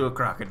I'm gonna- to a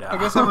crocodile. I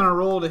guess I'm going to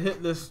roll to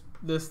hit this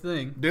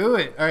thing. Do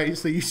it. All right.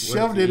 So you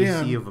shoved it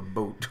in. of a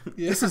boat.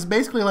 Yeah. This is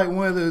basically like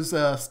one of those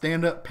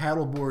stand-up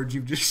paddle boards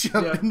you've just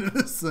shoved Yeah. into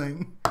this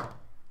thing.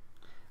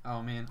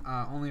 Oh, man.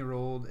 I only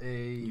rolled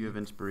You have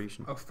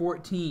inspiration. a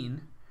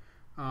 14.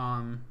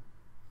 Can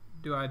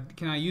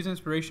I use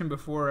inspiration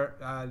before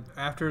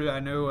after I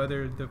know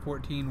whether the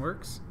 14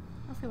 works?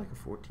 I feel like a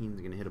 14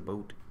 is gonna hit a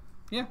boat.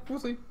 Yeah, we'll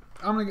see.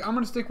 I'm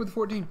gonna stick with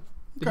 14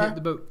 to Okay. hit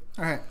the boat.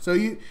 All right. So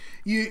you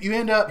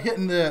end up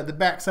hitting the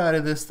backside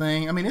of this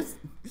thing. I mean,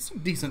 it's a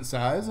decent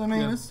size. I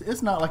mean, Yeah.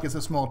 it's not like it's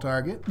a small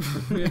target.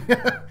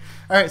 Yeah.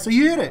 All right. So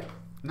you hit it.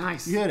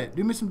 Nice. You hit it.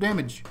 Do me some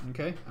damage.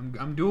 Okay,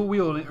 I'm dual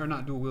wielding or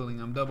not dual wielding.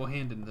 I'm double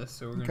handing this,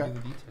 so we're gonna Okay. do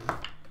the detail.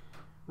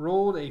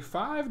 Rolled a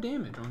 5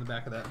 damage on the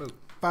back of that boat.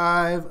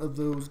 5 of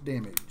those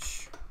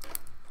damage.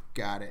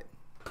 Got it.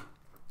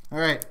 All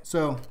right.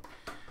 So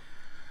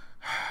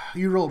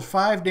you rolled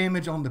 5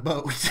 damage on the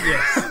boat.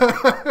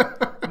 Yes.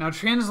 Now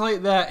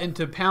translate that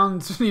into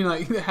pounds.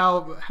 Like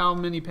how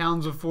many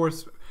pounds of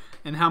force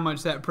and how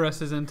much that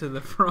presses into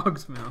the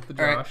frog's mouth, Josh.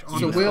 All right, On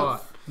so the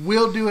spot.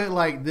 we'll do it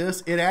like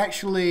this. It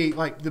actually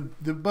like the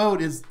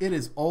boat is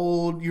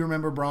old. You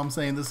remember Brom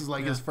saying this is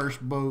like his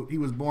first boat. He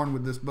was born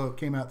with this boat.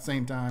 Came out at the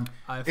same time.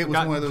 It was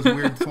one of those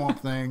weird swamp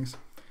things.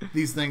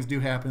 These things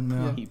do happen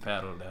though. He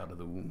paddled out of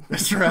the womb.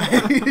 That's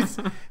right.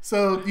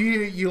 So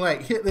you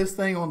like hit this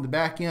thing on the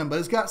back end, but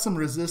it's got some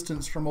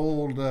resistance from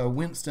old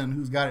Winston,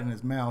 who's got it in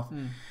his mouth.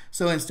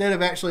 So instead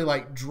of actually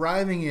like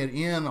driving it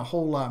in a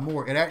whole lot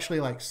more, it actually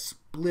like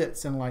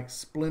splits and like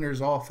splinters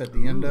off at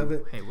the end of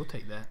it. Hey, we'll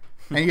take that.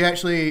 And you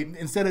actually,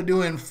 instead of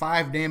doing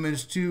 5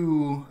 damage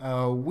to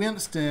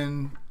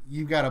Winston,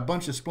 you've got a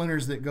bunch of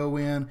splinters that go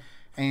in,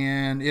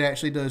 and it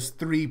actually does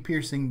 3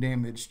 piercing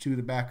damage to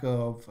the back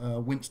of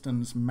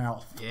Winston's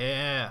mouth.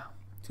 Yeah,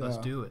 let's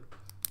So, do it.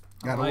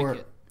 I gotta like work.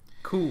 it.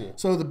 Cool.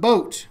 So the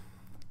boat,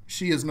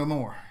 she is no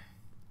more.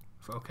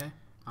 Okay.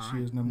 All She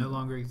right. is no no more.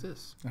 longer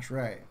exists. That's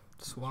right.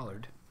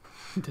 Swallowed.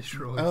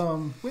 Destroyed.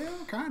 Well,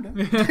 kind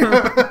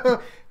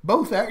of.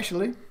 Both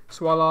actually.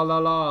 Swalla la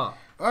la.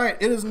 All right,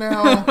 it is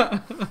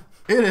now.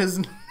 It is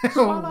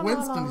now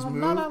Winston's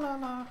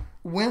move.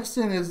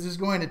 Winston is just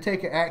going to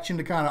take an action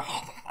to kind of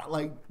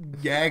like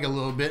gag a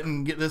little bit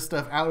and get this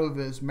stuff out of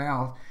his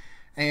mouth,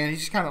 and he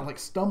just kind of like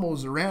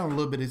stumbles around a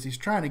little bit as he's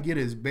trying to get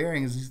his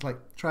bearings. He's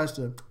like tries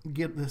to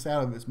get this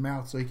out of his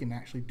mouth so he can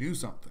actually do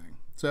something.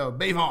 So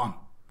Bavon,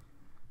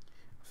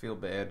 I feel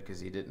bad because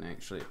he didn't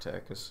actually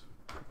attack us.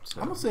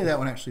 So, I'm gonna say that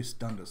one actually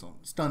stunned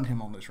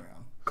him on this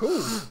round. Cool.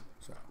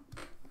 So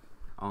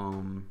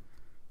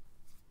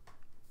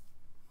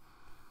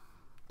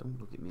don't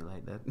look at me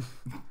like that.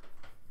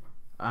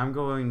 I'm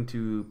going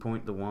to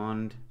point the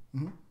wand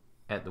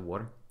at the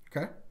water,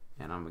 okay,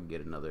 and I'm gonna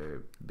get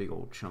another big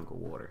old chunk of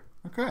water.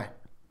 okay,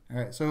 all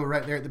right. So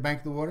right there at the bank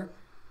of the water.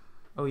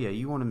 Oh yeah,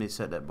 you wanted me to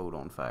set that boat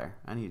on fire.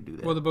 I need to do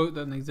that. Well, the boat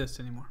doesn't exist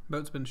anymore.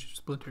 Boat's been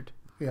splintered.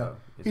 Yeah, Oh,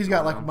 it's he's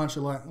got going like a on. bunch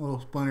of like little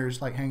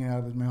splinters like hanging out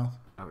of his mouth.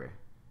 Okay.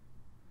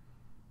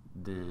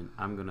 Then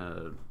I'm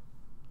gonna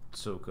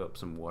soak up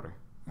some water.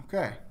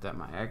 Okay, Is that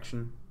my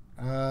action?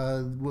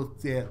 we'll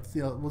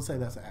say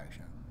that's an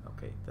action.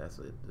 Okay, that's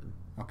it then.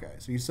 Okay,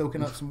 so you're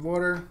soaking up some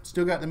water.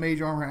 Still got the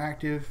mage armor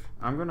active.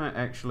 I'm gonna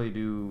actually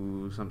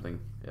do something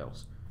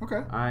else.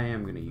 Okay. I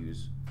am gonna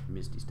use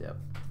Misty Step,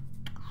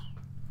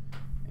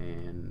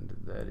 and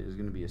that is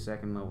gonna be a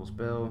 2nd level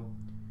spell.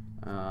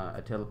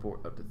 I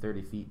teleport up to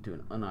 30 feet to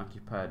an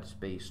unoccupied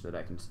space that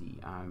I can see.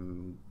 I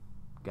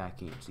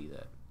can't see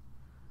that.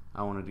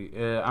 I want to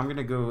do. I'm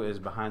gonna go as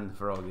behind the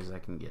frog as I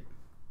can get.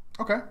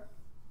 Okay.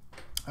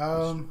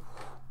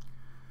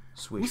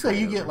 Swish. We say right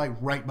you over. get like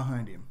right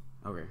behind him.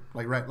 Okay.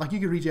 Like you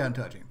could reach out and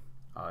touch him.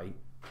 I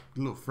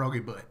Little froggy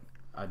butt.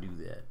 do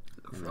that.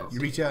 You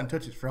reach out and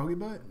touch his froggy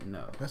butt?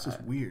 No. That's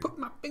just weird. Put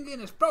my finger in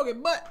his froggy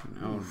butt.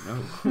 No.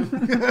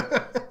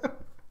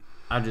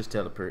 I just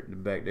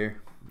teleport back there.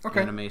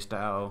 Okay. Anime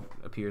style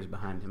appears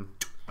behind him.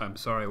 I'm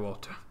sorry,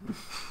 Walter.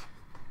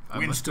 I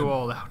must Winston. go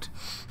all out.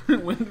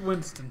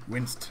 Winston.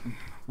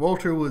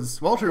 Walter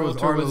was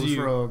Arlo's you.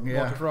 frog.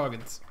 Yeah. Walter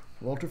Froggins.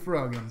 Walter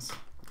Froggins.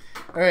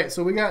 All right,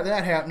 so we got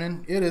that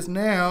happening. It is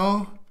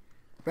now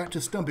back to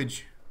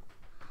Stumpage.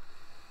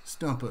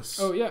 Stump us.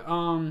 Oh yeah.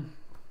 I'm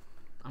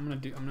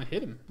gonna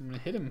hit him. I'm gonna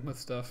hit him with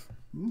stuff.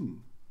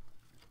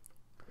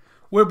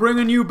 We're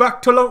bringing you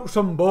back to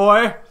Lonesome,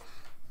 boy.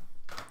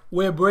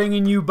 We're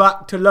bringing you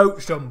back to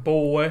Lonesome,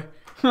 boy.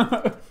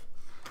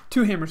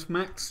 2 hammer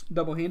smacks,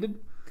 double-handed.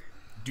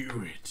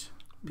 Do it.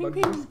 Bug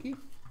whiskey.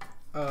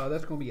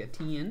 That's gonna be a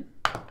 10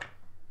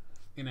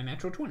 and a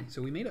natural 20.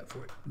 So we made up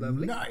for it.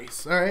 Lovely.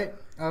 Nice. All right.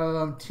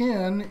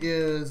 10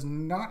 is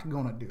not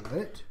gonna do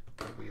it.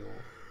 We'll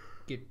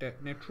get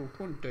that natural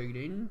 20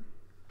 then.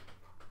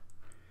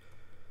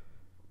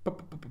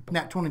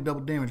 Nat 20 double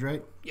damage,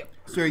 right? Yep.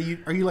 So are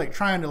you like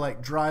trying to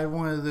like drive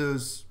one of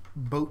those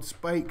boat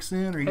spikes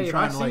in, or are you Hey, if I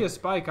trying to see like? a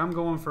spike, I'm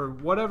going for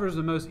whatever's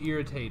the most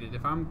irritated.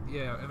 If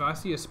I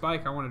see a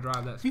spike, I want to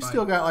drive that spike. He's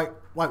still got like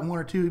 1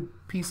 or 2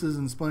 pieces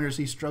and splinters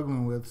he's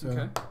struggling with. So.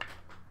 Okay.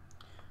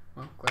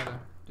 Well, glad I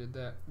did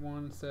that.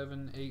 1,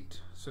 7, 8.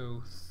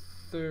 So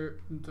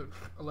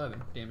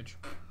 11 damage.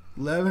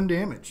 11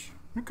 damage.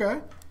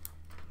 Okay.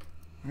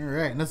 All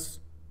right, and that's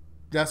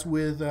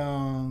with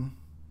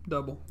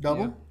Double.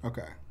 double. Yeah.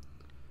 Okay.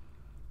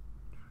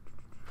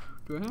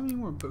 Do I have any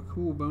more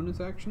cool bonus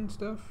action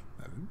stuff?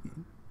 I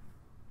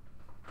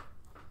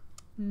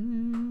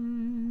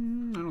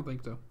don't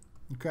think so.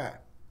 Okay.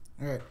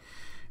 All right.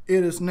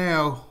 It is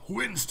now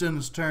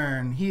Winston's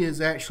turn. He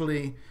is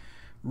actually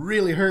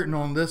really hurting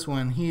on this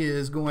one. He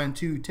is going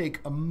to take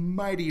a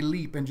mighty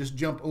leap and just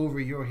jump over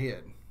your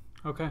head.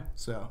 Okay.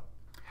 So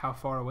How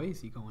far away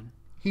is he going?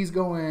 he's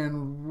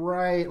going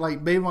right,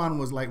 like Bavon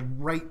was like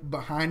right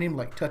behind him,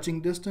 like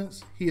touching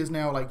distance. He is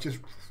now like just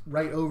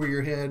right over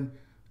your head.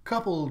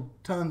 Couple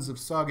tons of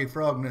soggy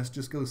frogness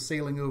just goes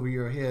sailing over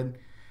your head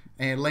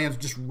and lands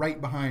just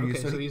right behind you.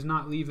 Okay, so he's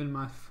not leaving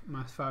my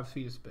 5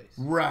 feet of space.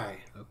 Right.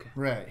 Okay.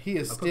 Right. He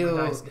is I'll put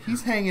my dice still. down.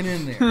 He's hanging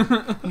in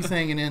there. He's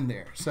hanging in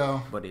there.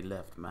 So But he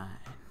left mine.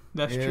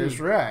 That's that's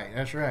true. right.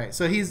 That's right.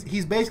 So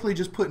he's basically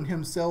just putting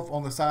himself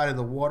on the side of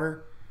the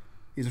water.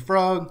 He's a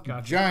frog.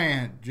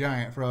 Gotcha.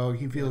 Giant frog.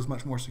 He feels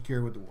much more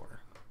secure with the water.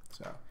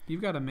 So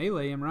You've got to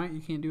melee him, right?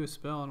 You can't do a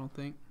spell, I don't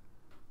think.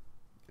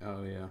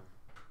 Oh, yeah.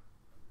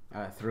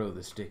 I throw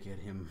the stick at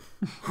him.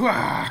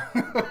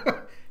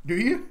 do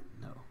you?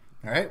 No.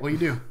 All right. What do you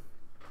do?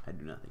 I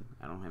do nothing.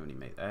 I don't have any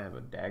I have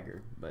a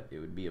dagger, but it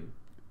would be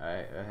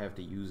I have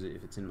to use it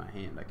if it's in my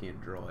hand. I can't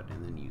draw it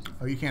and then use it.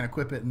 Oh, you can't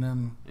equip it and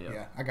then. Yeah.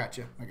 Yeah. I got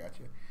you.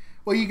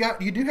 Well,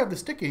 you do have the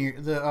stick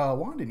in the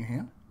wand in your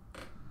hand.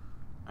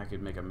 I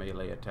could make a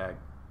melee attack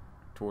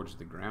towards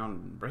the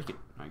ground and break it,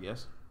 I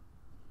guess.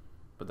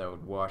 But that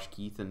would wash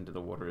Keith into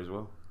the water as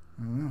well.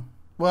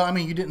 Well, I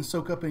mean, you didn't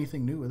soak up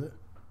anything new with it.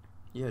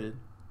 Yeah, I did.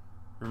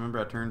 Remember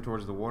I turned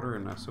towards the water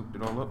and I soaked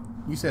it all up?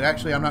 You said,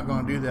 actually, I'm not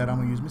going to do that. I'm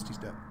going to use Misty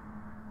Step.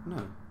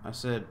 No. I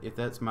said if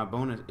that's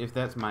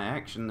my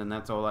action, then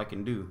that's all I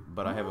can do.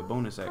 But I have a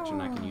bonus action,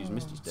 I can use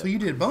Misty Step. So you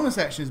did bonus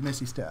action as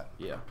Misty Step.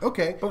 Yeah.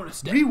 Okay. Bonus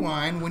step.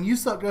 Rewind. When you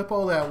sucked up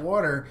all that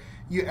water,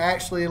 you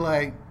actually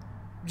like,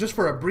 just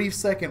for a brief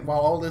second, while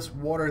all this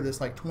water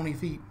that's like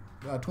 20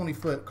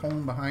 foot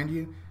cone behind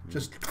you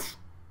just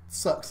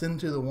sucks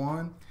into the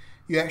wand,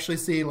 you actually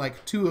see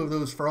like 2 of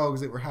those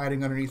frogs that were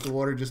hiding underneath the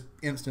water just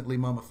instantly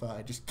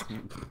mummified. Just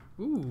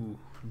Ooh,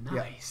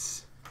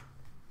 nice.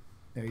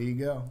 there you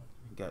go.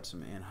 Got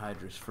some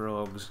anhydrous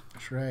frogs.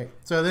 That's right.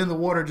 So then the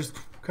water just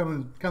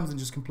comes and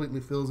just completely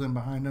fills in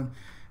behind them,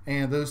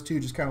 and those 2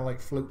 just kind of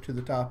like float to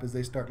the top as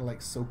they start to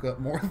like soak up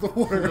more of the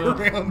water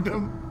around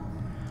them.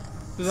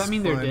 Does that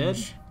mean they're dead?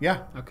 Sponge.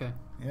 Yeah, Okay.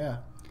 yeah.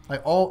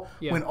 Like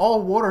Yeah. when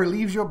all water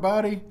leaves your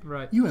body,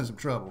 Right. you in some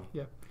trouble.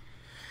 Yeah.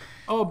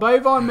 Oh,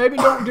 Bavon, maybe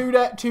don't do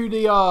that to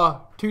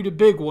the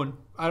big one.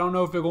 I don't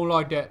know if they're gonna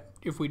like that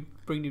if we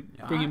bring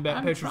him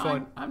back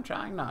petrified. I'm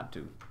trying not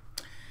to.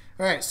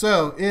 All right,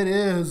 so it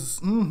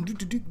is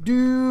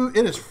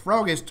it is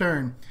Froggy's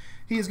turn.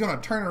 He is going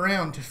to turn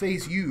around to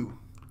face you.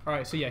 All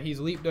right, so yeah, he's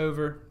leaped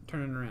over,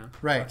 turning around.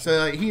 Right. So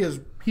like, he is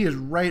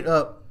right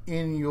up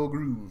in your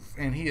groove,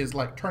 and he is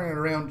like turning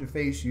around to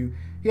face you.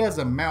 He has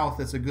a mouth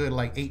that's a good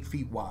like 8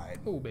 feet wide.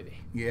 Oh, baby.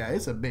 Yeah,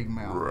 it's a big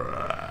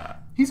mouth.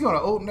 He's going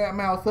to open that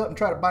mouth up and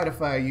try to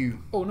bitify you.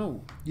 Oh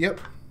no. Yep.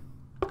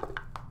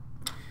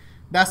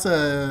 That's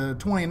a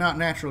 20, not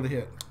natural to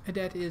hit.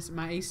 That is,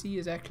 my AC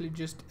is actually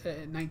just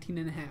 19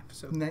 and a half.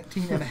 So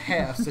 19 and a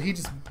half. So he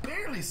just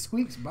barely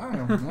squeaks by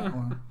him on that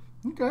one.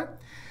 Okay.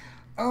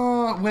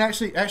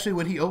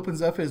 When he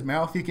opens up his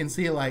mouth, you can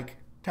see like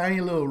tiny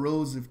little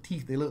rows of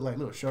teeth. They look like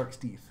little shark's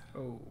teeth.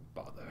 Oh,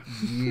 bother.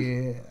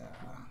 Yeah.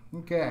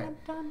 Okay.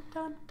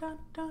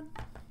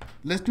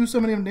 Let's do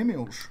some of them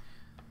demos.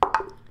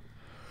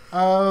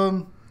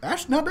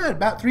 Actually, not bad.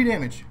 About 3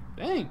 damage.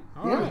 Dang.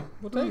 All right.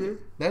 We'll take it.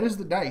 That is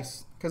the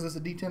dice, because it's a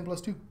D10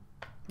 plus 2.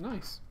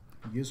 Nice.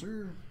 Yes,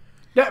 sir.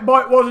 That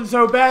bite wasn't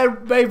so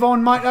bad.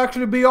 Bavon might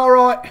actually be all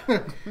right.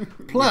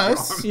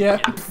 Plus Yeah.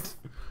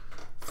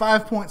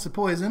 5 points of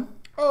poison.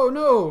 Oh,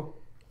 no.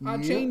 I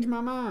Yep. changed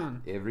my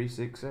mind. Every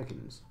 6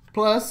 seconds.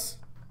 Plus,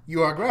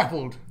 you are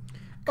grappled.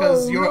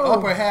 Because Oh, your no.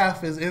 upper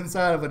half is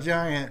inside of a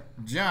giant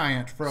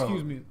frog.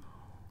 Excuse me.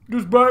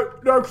 This bite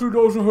actually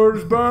doesn't hurt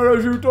as bad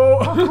as you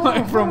thought.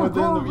 Like from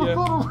within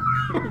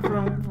the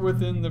from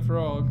within the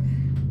frog.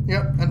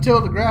 Yep.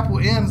 Until the grapple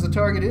ends, the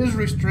target is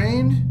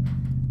restrained,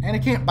 and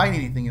it can't bite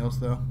anything else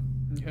though.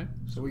 Okay.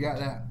 So we got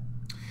that.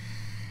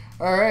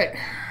 All right,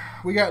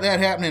 we got that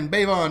happening.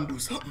 Bavon, do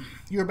something.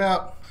 You're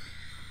about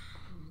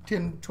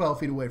 10, 12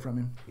 feet away from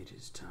him. It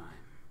is time.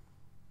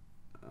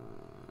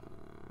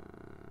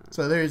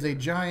 So there is a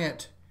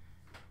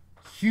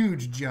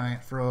huge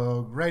giant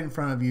frog right in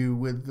front of you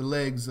with the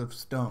legs of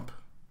Stump.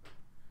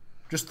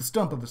 Just the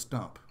stump of a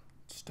stump.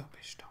 Stumpy,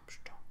 stump,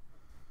 stump.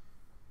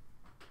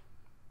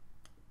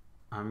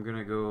 I'm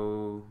gonna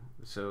go.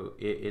 So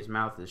its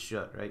mouth is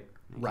shut, right? It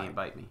Right. can't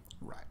bite me.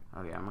 Right.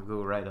 Okay, I'm gonna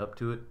go right up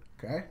to it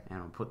Okay. and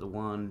I'll put the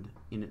wand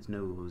in its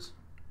nose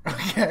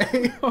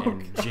Okay.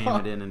 and jam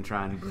it in and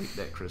try and break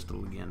that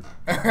crystal again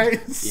All right.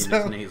 in So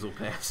its nasal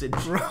passage.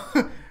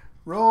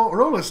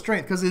 roll a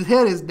strength because his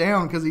head is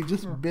down because he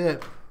just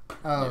bit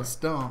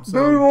Stump.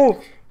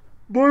 So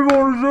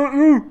Bavon, is that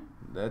you?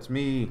 That's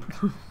me.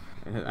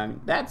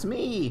 That's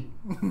me.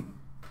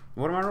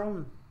 What am I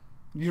rolling?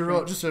 you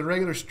roll just a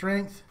regular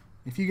strength.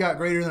 If you got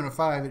greater than a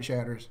 5, it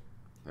shatters.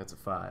 That's a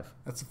 5.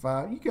 That's a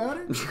 5. You got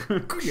it. You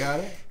got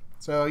it.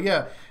 So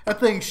yeah, that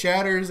thing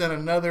shatters and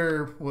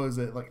another, what was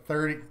it, like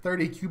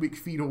 30 cubic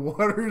feet of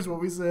water is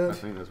what we I said.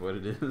 think that's what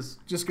it is.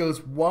 Just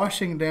goes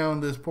washing down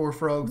this poor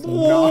frog's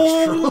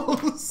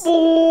nostrils.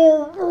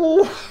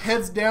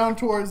 Heads down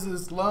towards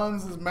his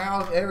lungs, his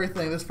mouth,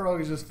 everything. This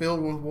frog is just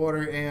filled with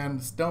water,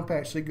 and Stump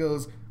actually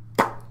goes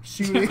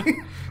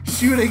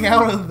shooting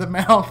out of the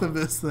mouth of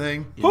this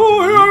thing.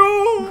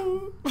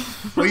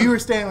 Well, you were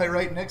standing like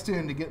right next to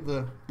him to get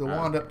the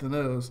wand up the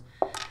nose.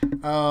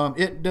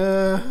 It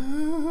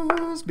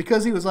does,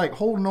 because he was like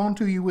holding on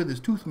to you with his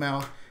tooth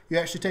mouth, you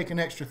actually take an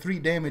extra 3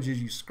 damage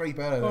as you scrape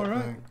out of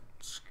that thing.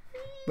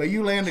 But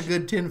you land a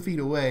good 10 feet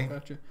away.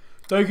 Gotcha.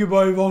 Thank you,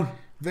 Bavon.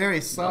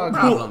 Very solid. No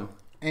problem.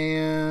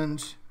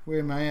 And where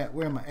am I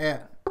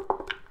at?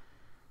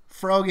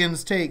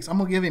 Froggins takes. I'm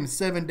gonna give him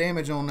 7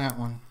 damage on that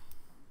one.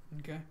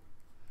 Okay.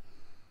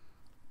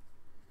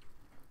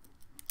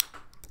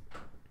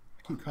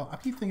 I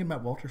keep thinking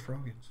about Walter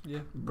Froggins. Yeah.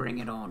 Bring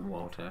it on,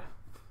 Walter.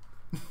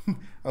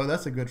 Oh,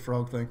 that's a good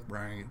frog thing.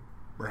 Bring it.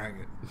 Bring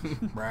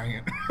it. Bring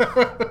it.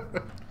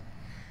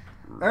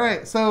 All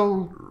right,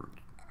 so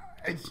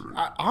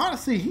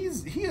honestly, he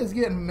is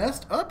getting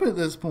messed up at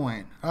this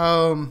point.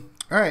 All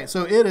right,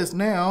 so it is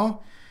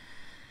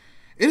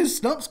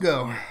Stump's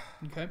go.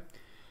 Okay.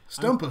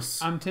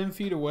 Stumpus. I'm 10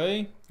 feet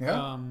away.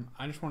 Yeah.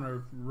 I just want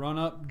to run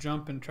up,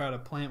 jump, and try to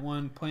plant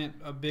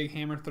a big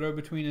hammer throw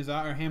between his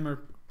eye, or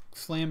hammer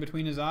slam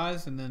between his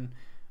eyes, and then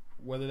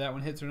whether that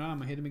one hits or not, I'm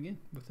gonna hit him again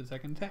with the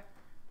second attack.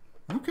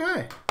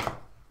 Okay.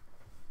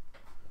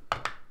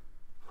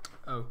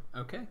 Oh,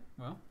 okay.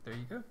 Well, there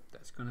you go.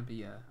 That's gonna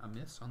be a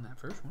miss on that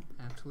first one.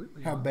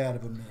 Absolutely. How bad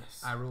of a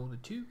miss? I rolled a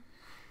 2,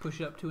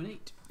 push up to an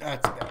 8,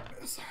 That's a bad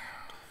miss.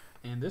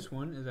 and this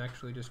one is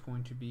actually just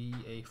going to be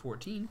a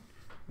 14.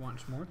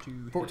 Once more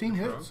to 14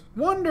 hit the hits. frog.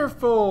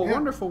 Wonderful, Yeah.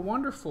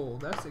 wonderful.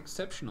 That's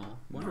exceptional.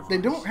 Wonderful. They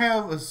don't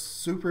have a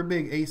super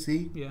big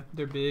AC. Yeah,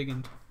 they're big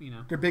and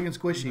They're big and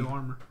squishy. no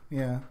armor.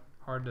 Yeah.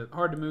 Hard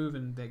to move,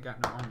 and they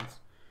got no armors.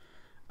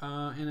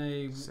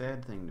 In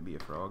Sad thing to be a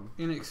frog.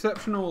 an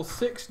exceptional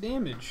 6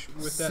 damage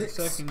with that 6.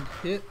 second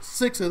hit.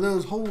 6 of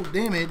those hold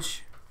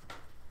damage.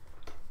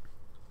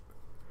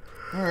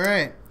 All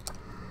right.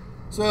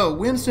 So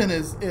Winston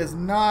is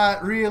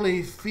not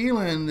really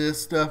feeling this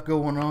stuff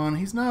going on.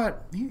 He's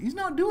not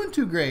doing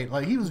too great.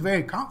 Like, he was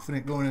very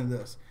confident going into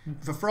this.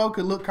 If a frog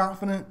could look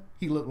confident,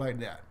 he looked like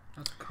that.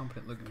 That's a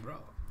competent looking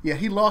frog. Yeah,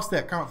 he lost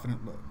that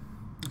confident look.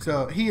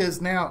 So he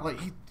is now like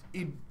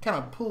he kind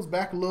of pulls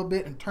back a little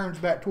bit and turns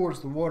back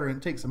towards the water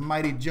and takes a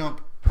mighty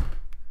jump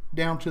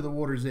down to the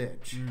water's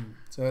edge.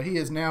 So he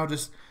is now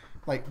just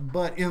like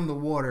butt in the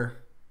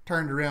water,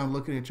 turned around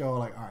looking at y'all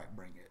like, all right,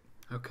 bring it.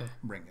 Okay,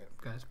 Bring it.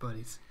 guys,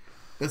 buddies.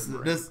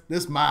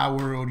 This my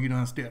world, you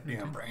done stepped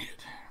in, bring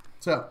it.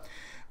 So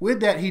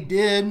with that, he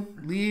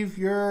did leave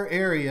your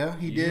area.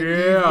 He did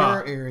leave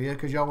your area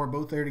because y'all were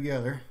both there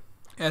together.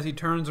 As he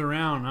turns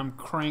around, I'm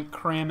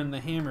cramming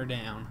the hammer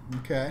down.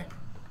 Okay.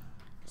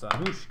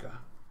 Zanushka.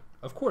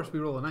 Of course, we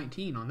roll a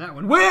 19 on that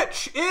one,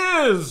 which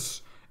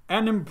is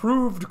an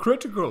improved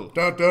critical.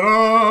 Da,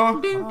 da,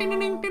 da.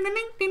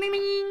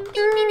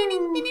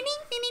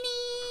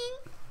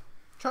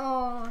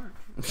 Charge.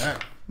 Okay.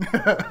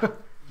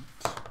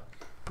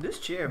 This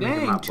chair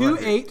making my Dang, 2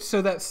 blood 8,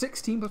 so that's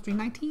 16 plus 3,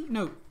 19?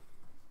 No.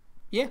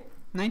 Yeah,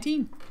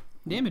 19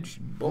 damage.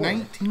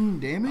 19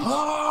 damage?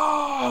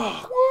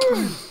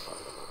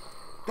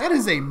 That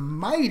is a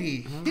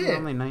mighty hit.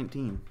 Only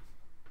 19.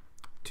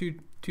 Two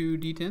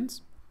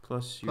d10s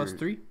Plus your plus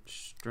 3.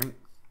 strength.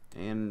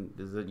 And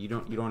is that you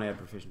don't add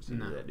proficiency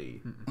to that, do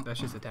you? That's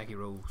just attacky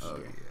rolls. Oh,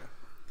 yeah.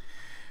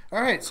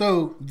 All right,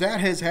 so that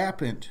has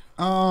happened.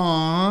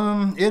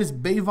 It is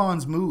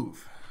Bavon's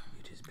move.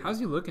 How's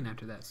he looking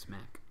after that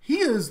smack? He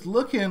is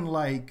looking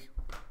like,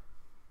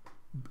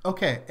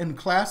 okay, in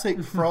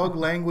classic frog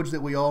language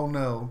that we all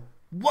know.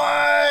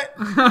 What?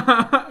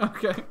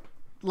 Okay.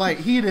 Like,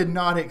 he did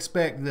not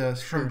expect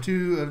this from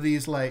two of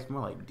these, like... It's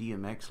more like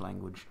DMX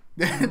language.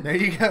 There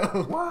you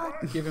go.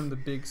 What? Give him the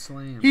big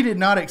slam. He did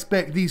not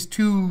expect these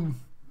two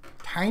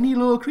tiny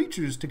little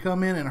creatures to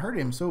come in and hurt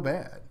him so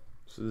bad.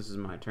 So this is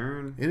my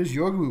turn? It is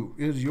your move.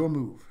 It is your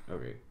move.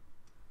 Okay.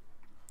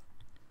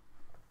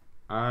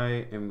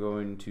 I am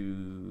going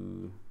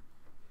to...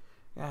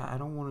 Yeah, I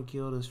don't want to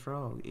kill this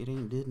frog. It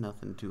ain't did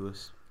nothing to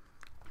us.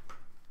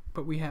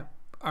 But we have...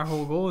 Our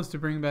whole goal is to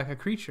bring back a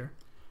creature.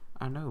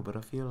 I know, but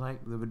I feel like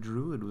the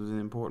druid was an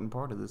important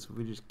part of this. If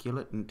we just kill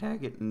it and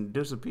tag it and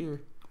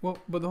disappear. Well,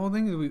 but the whole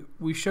thing is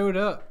we showed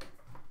up.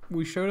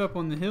 We showed up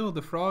on the hill.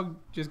 The frog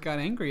just got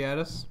angry at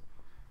us.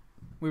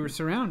 We were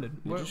surrounded.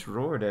 He just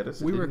roared at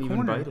us. We were didn't even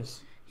cornered. bite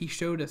us. He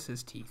showed us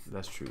his teeth.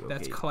 That's true. Okay.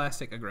 That's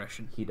classic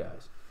aggression. He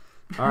dies.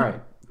 All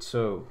right.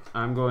 So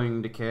I'm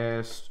going to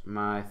cast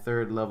my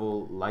 3rd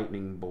level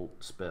lightning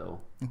bolt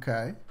spell.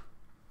 Okay.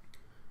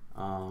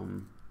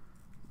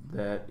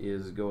 That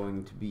is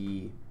going to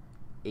be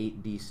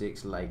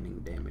 8d6 lightning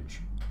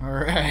damage. All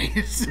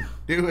right.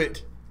 Do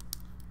it.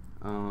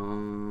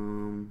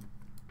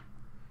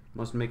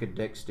 Must make a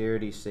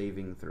dexterity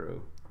saving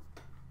throw.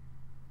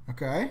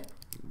 Okay.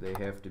 They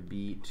have to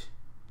beat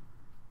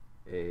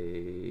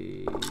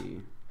a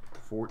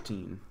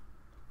 14.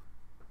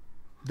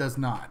 Does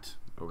not.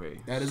 Okay.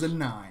 That is a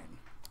 9.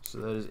 So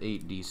that is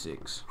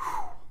 8d6.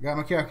 Got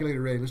my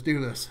calculator ready. Let's do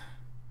this.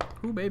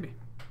 Ooh, baby.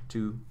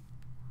 2.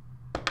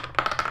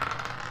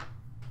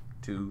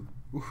 2.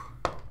 Oof.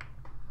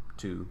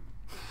 2.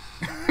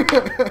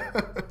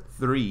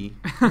 3.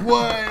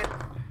 What?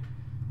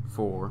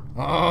 4.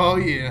 Oh,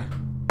 yeah.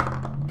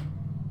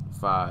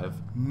 5.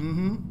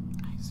 Mm-hmm.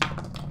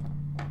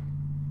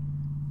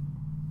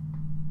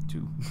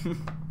 2.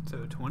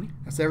 So 20?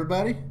 That's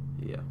everybody?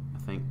 Yeah, I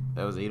think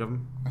that was 8 of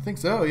them. I think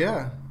so,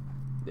 yeah.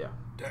 Yeah.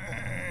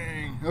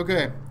 Dang.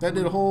 Okay. That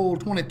did a whole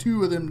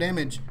 22 of them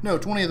damage. No,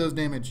 20 of those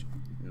damage.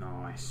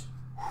 Nice.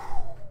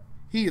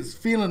 He is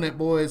feeling it,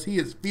 boys. He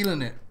is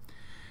feeling it.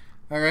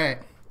 All right.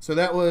 So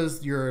that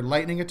was your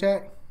lightning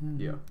attack?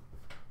 Yeah.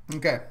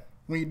 Okay.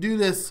 When you do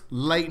this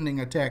lightning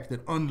attack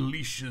that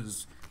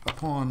unleashes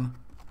upon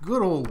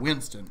good old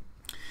Winston,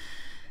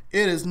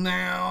 it is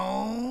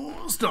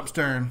now Stump's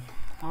turn.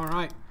 All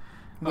right.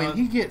 When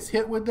he gets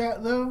hit with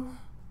that, though,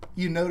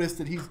 you notice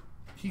that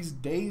he's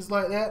dazed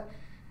like that,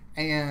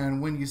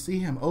 and when you see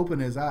him open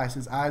his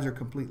eyes are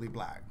completely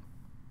black.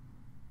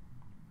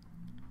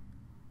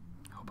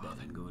 Oh,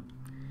 That ain't good.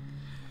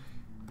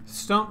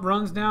 Stump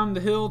runs down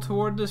the hill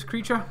toward this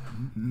creature,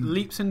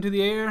 leaps into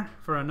the air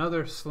for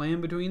another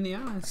slam between the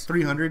eyes.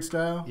 300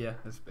 style. Yeah,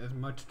 as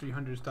much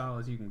 300 style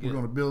as you can We're get.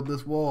 going to build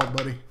this wall,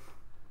 buddy.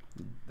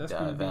 That's Die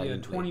going to be a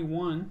valiantly.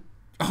 21.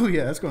 Oh,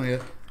 yeah, that's going to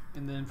hit.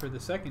 And then for the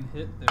second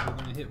hit that we're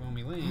going to hit when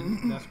we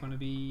land, that's going to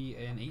be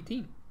an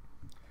 18.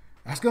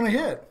 That's going to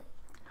hit.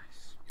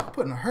 Nice. You're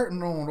putting a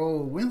hurting on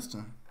old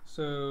Winston.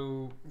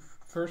 So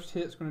first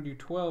hit's going to do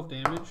 12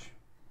 damage.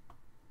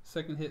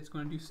 Second hit's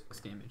going to do 6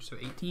 damage. So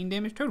 18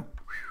 damage total.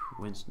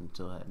 Winston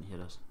still hadn't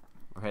hit us.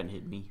 Or hadn't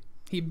hit me.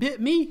 He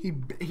bit me.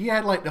 He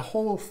had like the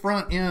whole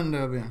front end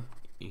of him.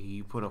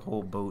 He put a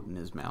whole boat in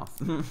his mouth.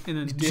 And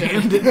then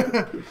jammed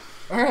it.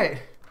 All right.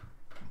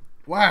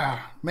 Wow,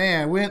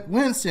 man,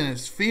 Winston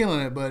is feeling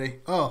it, buddy.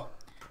 Oh,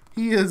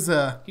 he is.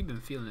 He's been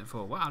feeling it for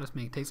a while. This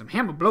man take some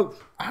hammer blows.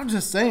 I'm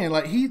just saying,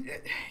 like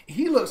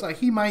he looks like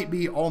he might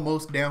be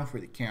almost down for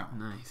the count.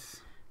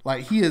 Nice.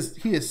 Like he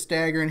is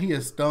staggering, he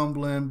is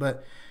stumbling,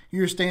 but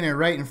you're standing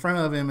right in front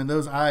of him, and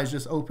those eyes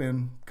just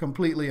open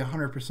completely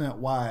 100%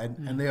 wide,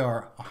 and they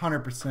are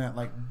 100%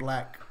 like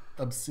black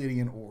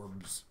obsidian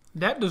orbs.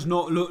 That does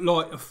not look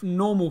like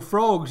normal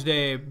frogs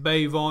there,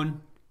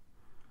 Bavon.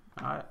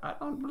 I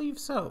don't believe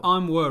so.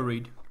 I'm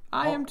worried.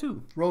 I am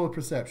too. Roll of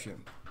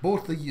perception,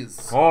 both of you.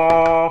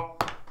 Oh,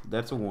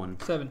 that's a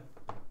 1. 7.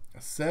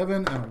 A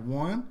 7 and a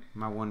 1.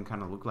 My 1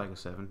 kind of looked like a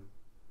 7.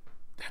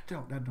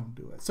 That don't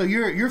do it. So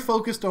you're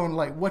focused on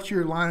like what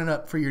you're lining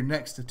up for your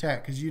next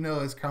attack because you know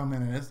it's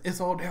coming and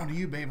it's all down to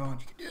you, Bavon.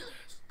 You can do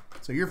this.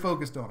 So you're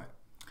focused on it.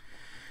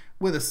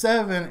 With a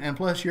 7 and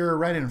plus you're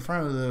right in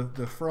front of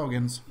the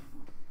Frogans.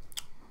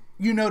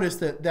 You notice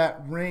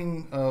that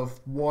ring of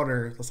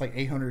water that's like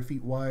 800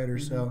 feet wide or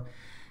so,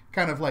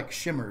 kind of like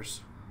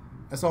shimmers.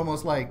 It's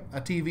almost like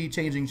a TV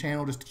changing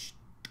channel, just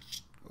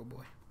oh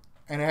boy,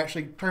 and it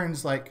actually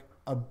turns like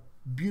a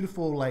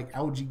beautiful like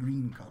algae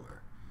green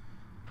color.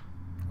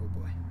 Oh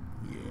boy,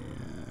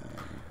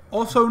 yeah.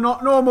 Also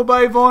not normal,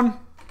 Bavon.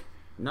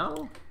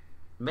 No,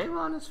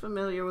 Bayou is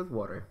familiar with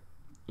water.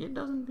 It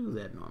doesn't do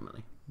that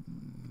normally.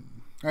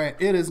 All right,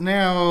 it is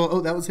now.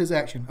 Oh, that was his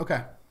action.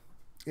 Okay,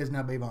 It is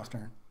now Bavon's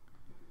turn.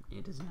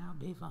 It is now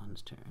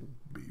Bavon's turn.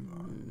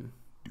 Bavon,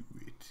 do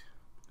it.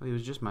 Oh, it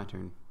was just my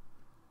turn.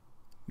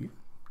 Yeah.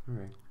 All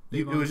right.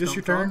 It was just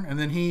your turn, and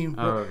then he...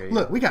 okay.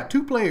 Look, we got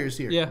 2 players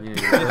here. Yeah, Yeah.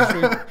 that's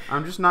true.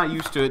 I'm just not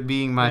used to it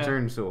being my Yeah.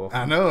 turn so often.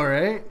 I know,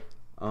 right?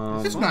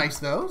 It's fun. nice,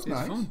 though. It's It's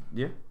nice. fun.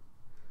 Yeah.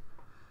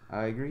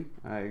 I agree.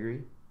 Are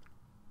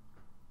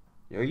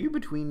you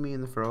between me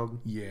and the frog?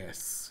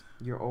 Yes.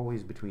 You're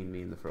always between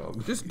me and the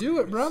frog. Just do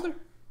it, brother.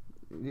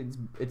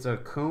 It's a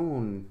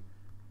cone.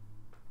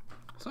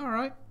 It's all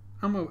right.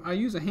 I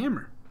use a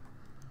hammer.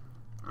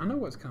 I know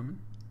what's coming.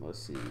 Let's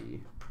see.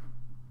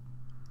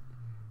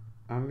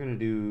 I'm gonna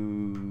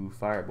do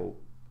firebolt.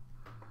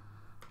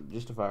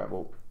 Just a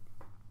firebolt.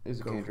 It's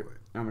a Go cantrip. for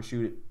it. I'm gonna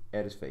shoot it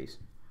at his face.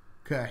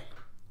 Okay.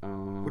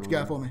 What you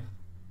got for me?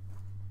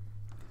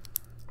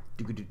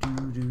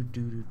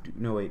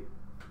 No, wait.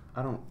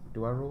 I don't.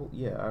 Do I roll?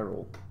 Yeah, I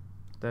roll.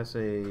 That's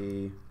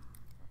a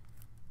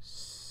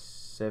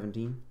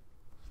 17.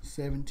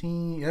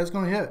 17. Yeah, that's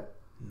going to hit.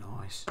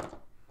 Nice.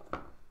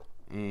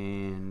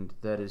 And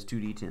that is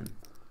 2d10.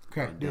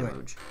 Okay, do it.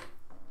 damage.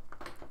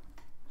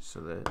 So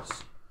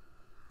that's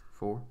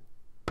 4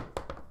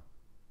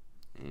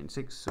 and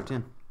 6, so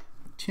 10.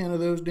 10 of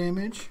those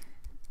damage.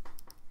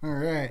 All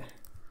right.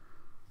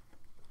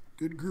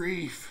 Good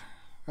grief.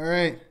 All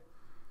right.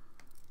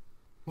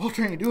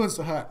 Walter ain't doing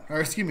so hot. Or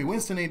excuse me,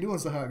 Winston ain't doing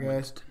so hot,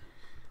 guys.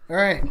 All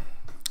right.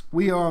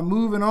 We are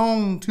moving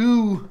on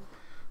to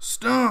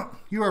Stump.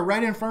 You are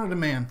right in front of the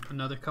man.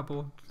 Another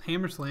couple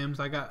hammer slams.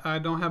 I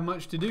don't have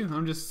much to do.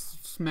 I'm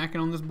just smacking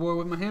on this boy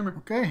with my hammer.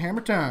 Okay,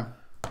 hammer time.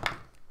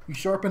 You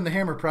sharpened the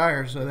hammer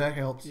prior, so that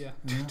helps. Yeah.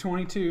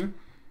 22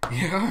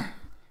 Yeah.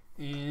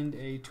 and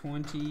a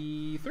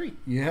 23.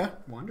 Yeah.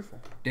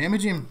 Wonderful.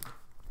 Damage him.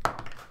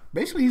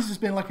 Basically, he's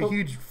just been like a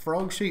huge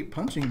frog-shaped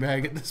punching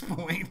bag at this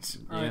point.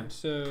 All right,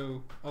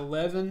 so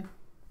 11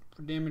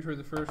 for damage for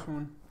the first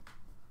one,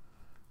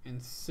 and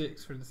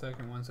 6 for the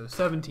second one, so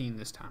 17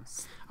 this time.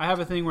 I have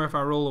a thing where if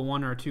I roll a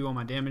 1 or a 2 on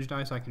my damage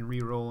dice, I can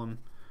re-roll them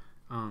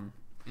and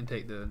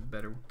take the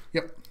better one.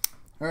 Yep.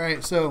 All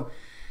right, so,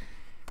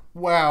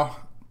 wow.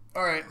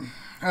 All right.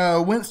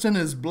 Winston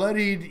is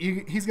bloodied.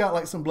 He's got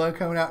like some blood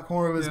coming out the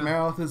corner of his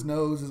mouth, his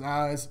nose, his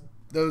eyes.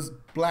 Those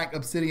black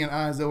obsidian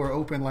eyes, though, are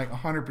open like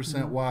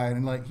 100% wide,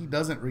 and like he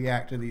doesn't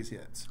react to these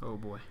hits. Oh,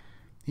 boy.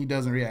 He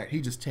doesn't react. He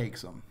just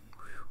takes them.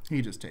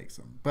 He just takes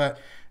them. But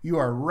you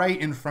are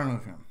right in front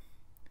of him.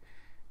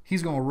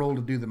 He's going to roll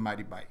to do the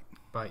mighty bite.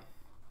 Bite.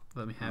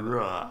 Let me have it.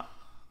 Rah.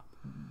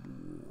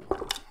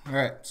 All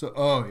right. So,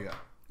 oh, yeah.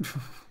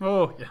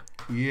 Oh, yeah.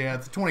 Yeah,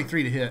 it's a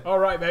 23 to hit. All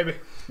right, baby.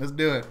 Let's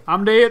do it.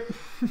 I'm dead.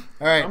 All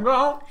right. I'm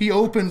gone. He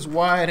opens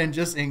wide and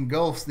just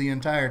engulfs the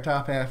entire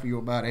top half of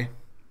your body.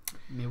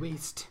 Me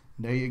waste.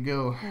 There you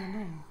go.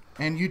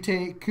 And you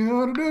take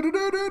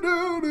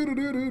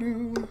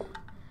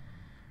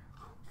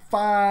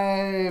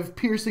 5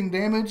 piercing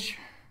damage.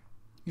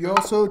 You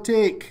also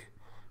take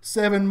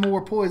 7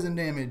 more poison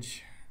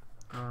damage.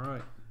 All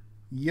right.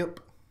 Yep.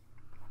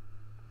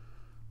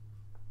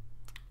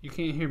 You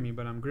can't hear me,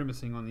 but I'm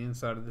grimacing on the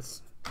inside of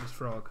this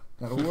frog.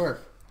 That'll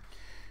work.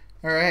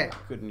 All right.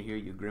 Couldn't hear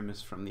you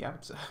grimace from the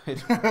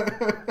outside.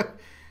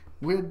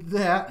 With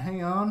that,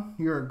 hang on.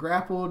 You're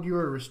grappled. You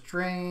are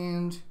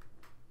restrained.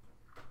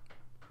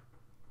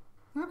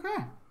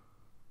 Okay.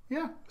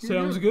 Yeah.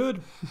 Sounds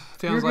good.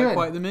 Sounds You're like good.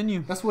 quite the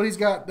menu. That's what he's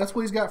got. That's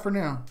what he's got for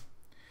now.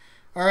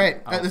 All right.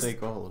 I'll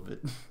take all of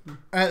it.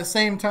 At the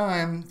same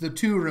time, the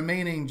 2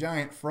 remaining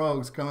giant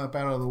frogs come up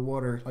out of the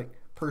water, like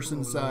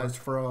person-sized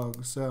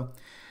frogs. So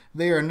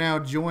they are now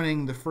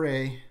joining the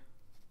fray.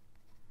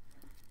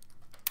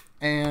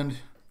 And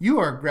you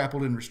are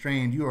grappled and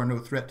restrained. You are no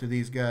threat to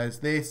these guys.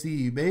 They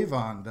see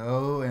Bavon,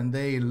 though, and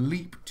they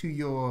leap to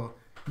your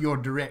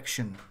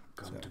direction.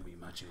 Come to me,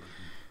 my children.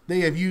 They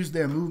have used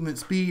their movement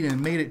speed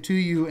and made it to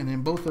you, and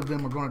then both of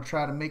them are going to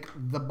try to make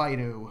the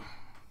bayou.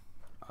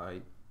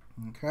 I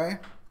Okay.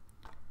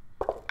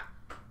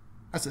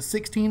 That's a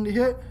 16 to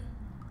hit.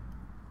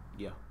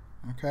 yeah.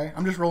 Okay.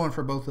 I'm just rolling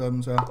for both of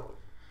them, so.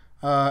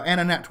 And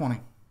a nat 20.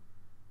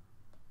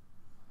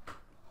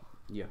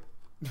 Yeah.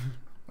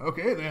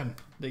 Okay, then.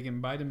 They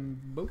can bite them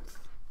both.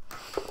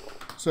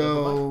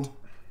 So,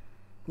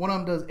 one of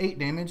them does 8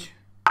 damage.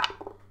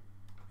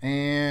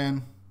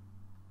 And,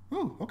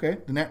 oh, okay.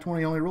 The nat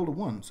 20 only rolled a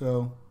 1,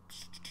 so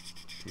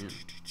Yeah.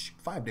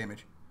 5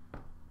 damage.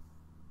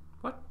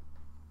 What?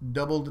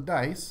 Double the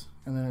dice,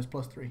 and then it's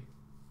plus 3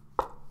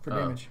 for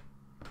damage.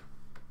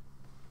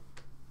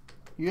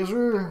 Yes,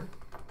 sir.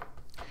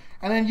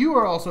 And then you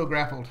are also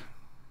grappled.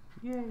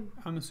 Yay.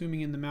 I'm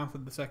assuming in the mouth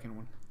of the second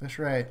one. That's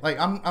right. Like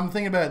I'm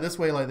thinking about it this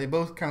way. Like they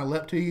both kind of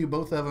leapt to you.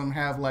 Both of them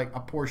have like a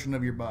portion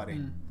of your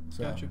body.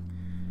 So, Gotcha.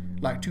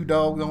 like 2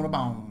 dogs on a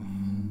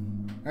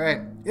bone. All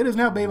right. It is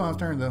now Bavon's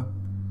turn though.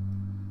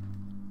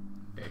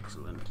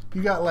 Excellent.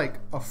 You got like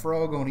a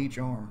frog on each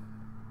arm.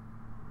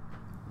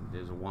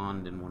 There's a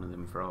wand in one of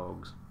them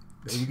frogs.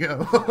 There you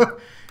go.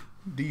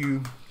 Do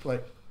you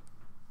like?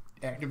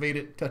 activate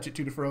it, touch it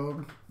to the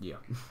frog. Yeah.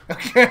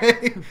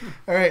 Okay.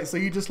 All right. So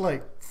you just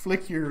like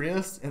flick your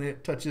wrist and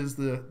it touches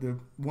the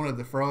one of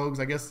the frogs.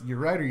 I guess your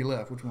right or your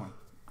left. Which one?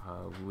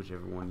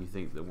 Whichever one you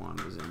think the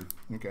wand was in.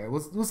 Okay.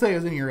 We'll say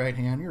it's in your right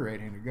hand. You're a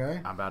right-handed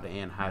guy. I'm about to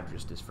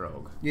anhydrous this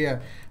frog.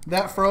 Yeah.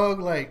 That frog,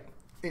 like,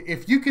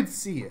 if you could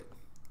see it,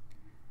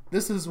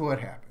 this is what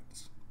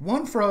happens.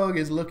 One frog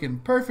is looking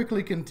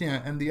perfectly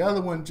content, and the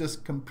other one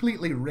just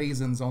completely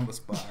raisins on the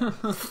spot.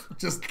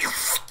 Just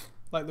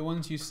like the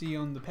ones you see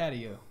on the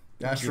patio.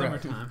 That's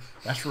right. Summertime.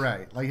 That's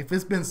right. Like if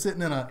it's been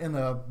sitting in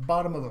the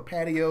bottom of a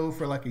patio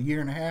for like a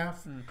year and a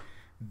half,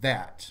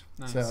 that.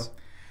 Nice. So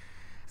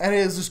and it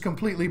is just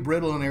completely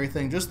brittle and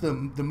everything. Just the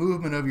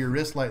movement of your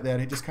wrist like that,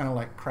 it just kind of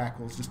like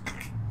crackles. Just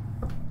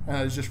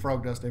it's just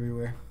frog dust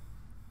everywhere.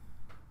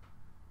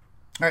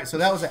 All right, so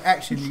that was an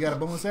action. You got a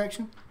bonus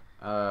action?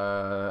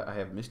 I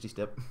have Misty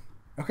Step.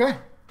 Okay.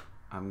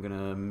 I'm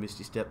gonna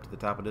Misty Step to the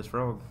top of this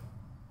frog.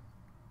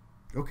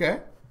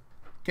 Okay.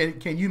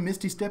 Can you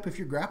Misty Step if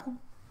you're grappled?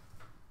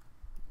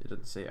 It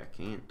doesn't say I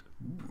can't.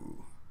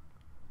 Ooh.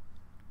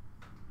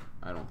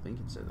 I don't think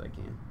it says I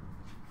can.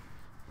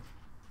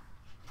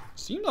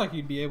 Seemed like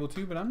you'd be able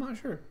to, but I'm not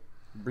sure.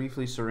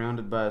 Briefly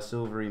surrounded by a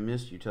silvery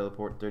mist, you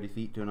teleport 30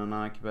 feet to an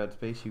unoccupied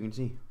space you can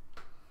see.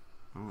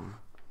 Oh.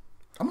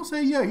 I'm going to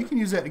say, yeah, you can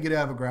use that to get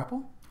out of a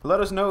grapple. Let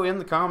us know in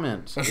the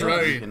comments. That's if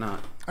right. You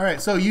cannot. All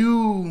right, so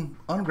you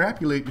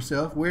ungrapulate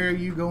yourself. Where are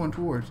you going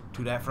towards?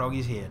 To that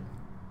froggy's head.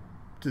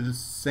 To the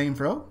same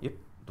frog? Yep.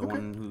 The Okay.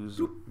 one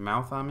whose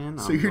mouth I'm in.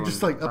 So you're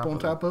just like up on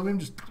top of him?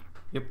 Just.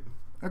 Yep.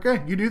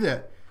 Okay, you do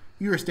that.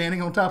 You are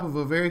standing on top of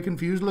a very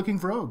confused looking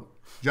frog.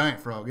 Giant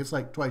frog. It's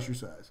like twice your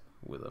size.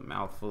 With a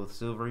mouthful of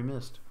silvery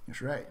mist.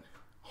 That's right.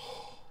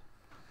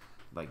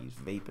 Like he's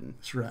vaping.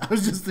 That's right. I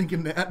was just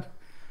thinking that.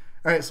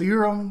 All right, so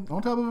you're on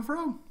top of a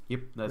frog.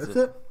 Yep, that's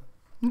it.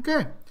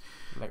 Okay.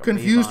 Like a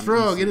Confused Bavon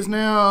frog. easy. It is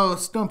now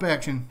stump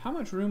action. How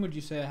much room would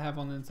you say I have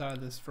on the inside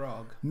of this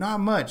frog?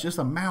 Not much. Just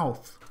a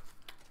mouth.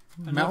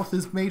 Enough? Mouth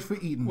is made for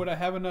eating. Would I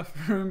have enough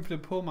room to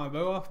pull my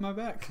bow off my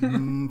back?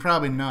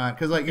 Probably not,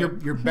 because like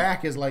Okay. your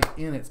back is like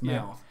in its Yeah.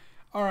 mouth.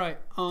 All right.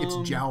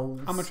 Its jowls.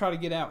 I'm gonna try to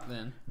get out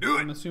then. Do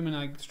it. I'm assuming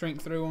I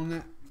strength throw on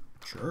that.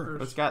 Sure.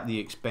 It's got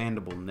the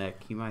expandable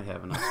neck. He might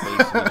have enough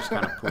space and he just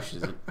kind of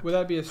pushes it. Would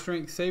that be a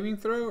strength saving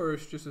throw or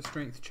it's just a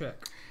strength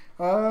check?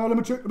 Let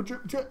me check.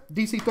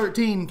 DC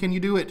 13. Can you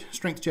do it?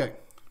 Strength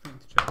check.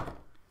 Strength check.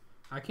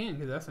 I can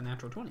because that's a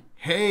natural 20.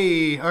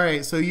 Hey. All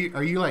right. So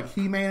are you like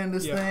He-Man in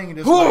this Yeah. thing and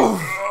just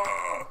like,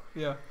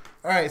 Yeah.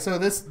 all right. So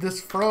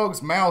this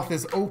frog's mouth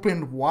is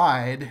opened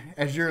wide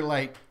as you're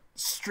like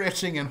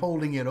stretching and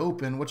holding it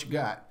open. What you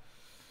got?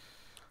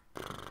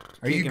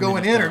 Are you Kick him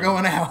going in his in or tongue.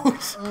 going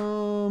out?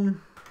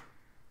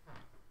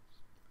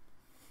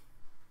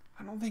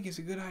 I don't think it's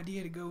a good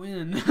idea to go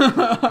in.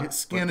 Its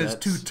skin But is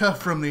too that's-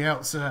 tough from the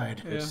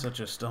outside. Yeah. It's such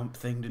a stump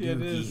thing to Yeah,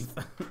 do, it is. Keith.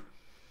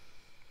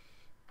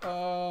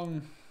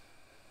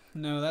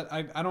 No, that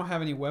I don't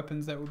have any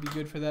weapons that would be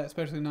good for that,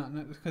 especially not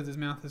because his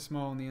mouth is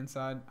small on the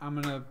inside. I'm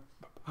gonna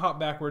hop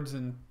backwards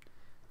and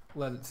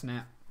let it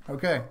snap.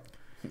 Okay.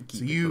 Keep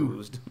So it you-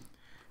 closed.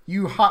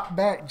 You hop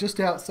back just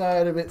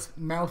outside of its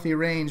mouthy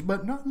range,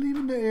 but not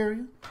leaving the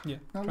area. Yeah,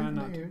 Not trying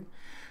leaving not the to. area.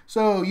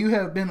 So you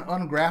have been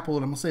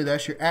ungrappled. I'm gonna say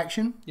that's your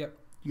action. Yep.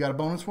 You got a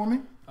bonus for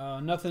me?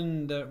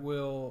 Nothing that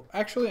will.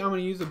 Actually, I'm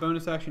gonna use a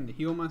bonus action to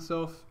heal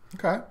myself.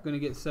 Okay. I'm gonna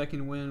get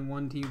second wind,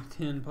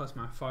 1d10 plus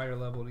my fire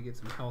level to get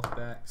some health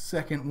back.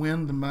 Second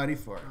wind, the mighty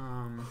fart.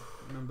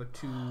 Number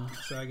 2,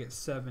 so I get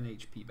 7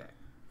 HP back.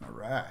 All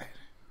right.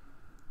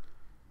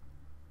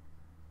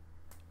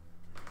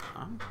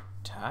 I'm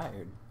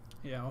tired.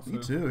 Yeah, also. Me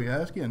too. Yeah,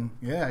 that's getting.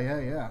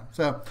 Yeah.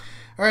 So,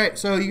 all right.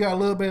 So you got a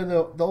little bit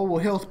of the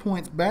old health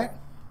points back.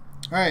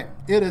 All right.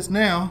 It is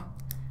now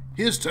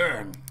his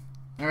turn.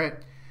 All right.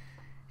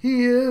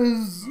 He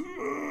is.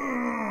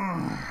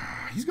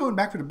 He's going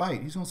back for the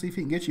bite. He's gonna see if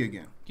he can get you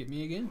again. Get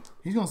me again.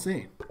 He's gonna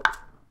see.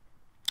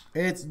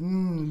 It's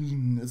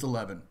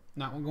 11.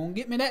 Not gonna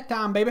get me that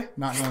time, baby.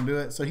 Not gonna do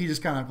it. So he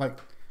just kind of like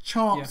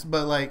chomps, Yeah.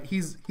 but like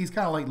he's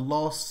kind of like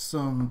lost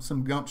some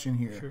gumption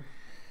here. Sure. I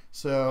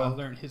So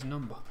learned his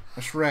number.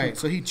 that's right.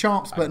 So he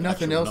chomps, I but got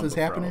nothing your else is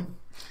number, happening.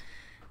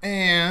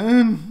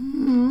 And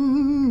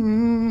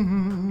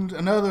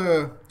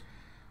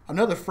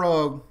another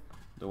frog,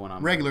 The one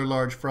I'm regular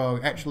large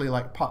frog, actually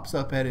like pops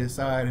up at his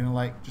side and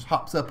like just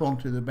hops up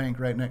onto the bank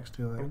right next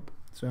to it.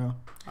 So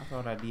I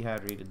thought I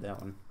dehydrated that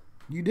one.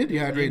 you did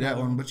dehydrate that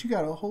another one, one. but you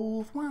got a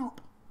whole thwomp.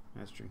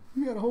 That's true.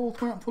 You got a whole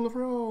thwomp full of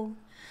frog.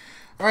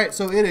 All right,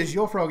 so it is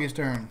your frog's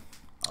turn.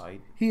 I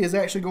He is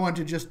actually going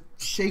to just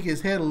shake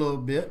his head a little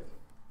bit.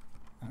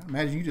 I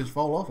imagine you just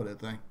fall off of that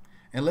thing.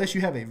 Unless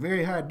you have a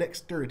very high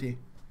dexterity.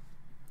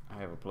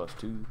 have a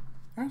 +2.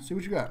 All right, see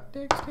what you got.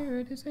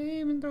 Dexterity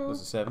saving throw.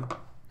 Was it 7?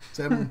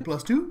 7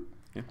 plus 2?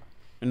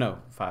 No,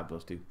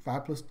 5 + 2.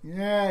 5 plus...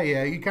 Yeah,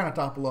 you kind of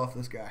topple off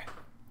this guy.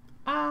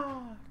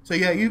 So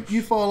yeah,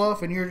 you fall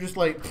off and you're just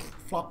like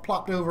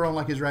plopped over on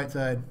like his right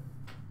side.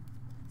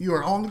 You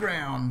are on the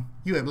ground.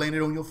 You have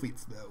landed on your feet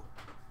though.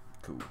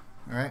 Cool.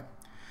 All right.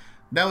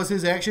 That was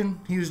his action.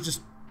 He was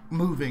just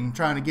moving,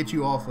 trying to get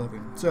you off of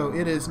him. So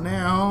it is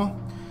now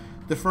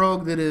the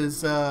frog that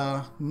is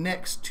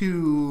next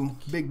to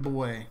Big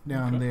Boy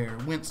down there,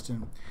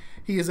 Winston.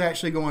 He is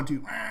actually going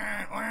to...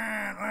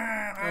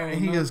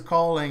 he is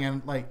calling,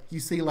 and like you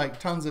see like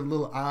tons of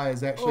little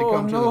eyes actually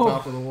come to the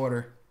top of the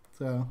water.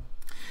 So,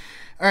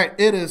 all right,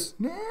 it is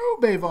now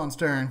Bavon's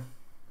turn.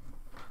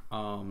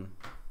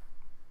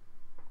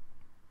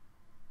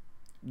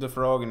 The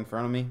frog in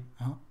front of me,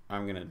 Uh-huh.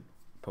 I'm going to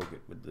poke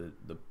it with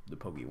the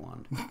pokey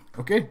wand.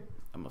 Okay.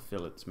 I'm going to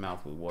fill its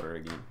mouth with water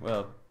again.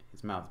 Well,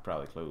 its mouth is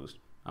probably closed.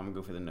 I'm going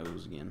to go for the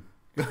nose again.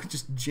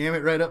 Just jam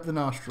it right up the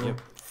nostril.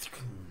 Yep.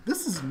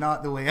 This is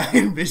not the way I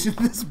envisioned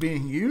this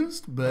being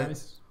used, but...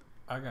 Guys,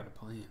 I got a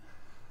plan.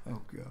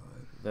 Oh, God.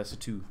 That's a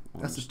 2.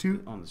 That's a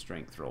 2? On the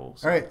strength roll.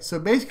 So. All right, so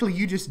basically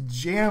you just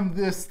jam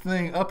this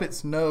thing up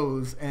its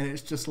nose, and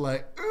it's just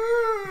like,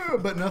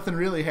 but nothing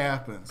really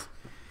happens.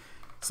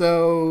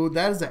 So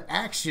that is an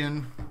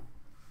action.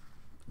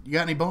 You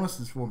got any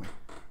bonuses for me?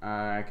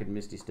 I could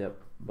Misty Step,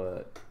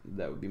 but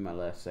that would be my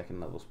last 2nd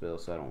level spell,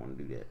 so I don't want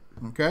to do that.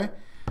 Okay.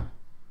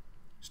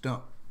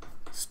 Stump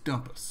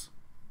us.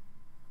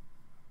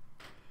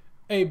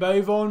 Hey,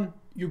 Bavon,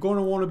 you're going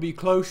to want to be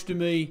close to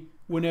me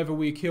whenever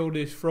we kill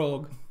this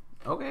frog.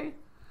 Okay.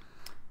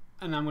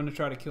 And I'm going to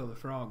try to kill the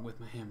frog with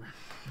my hammer.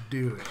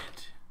 Do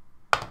it.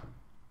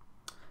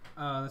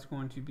 That's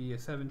going to be a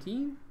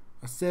 17.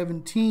 A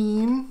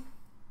 17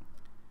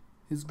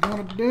 is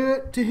going to do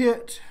it to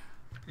hit.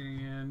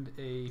 And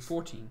a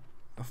 14.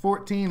 A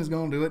 14 is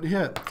going to do it to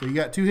hit. So you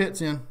got 2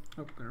 hits in.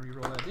 Oh, I'm going to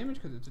reroll that damage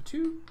because it's a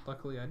 2.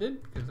 Luckily I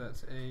did, because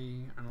that's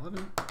an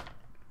 11.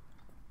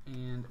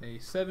 And a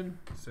 7.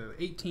 So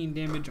 18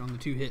 damage on the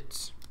 2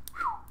 hits.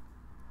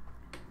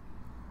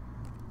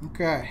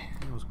 Okay.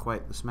 That was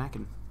quite the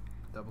smacking.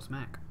 Double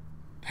smack.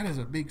 That is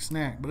a big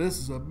snack, but this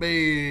is a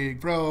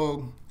big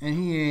frog, and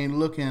he ain't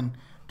looking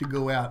to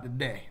go out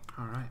today.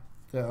 All right.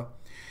 So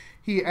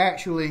he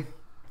actually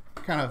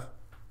kind of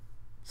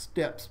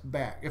steps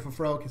back. If a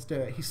frog can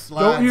step back, he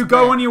slides Don't you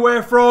go back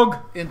anywhere, frog!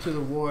 into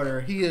the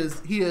water. He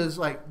is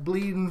like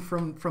bleeding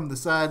from the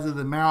sides of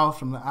the mouth,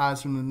 from the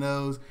eyes, from the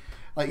nose.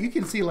 Like you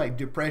can see like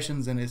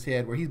depressions in his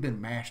head where he's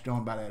been mashed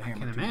on by that hammer. I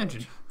can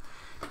imagine.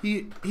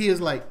 He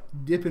is like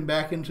dipping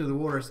back into the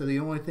water, so the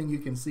only thing you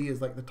can see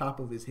is like the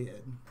top of his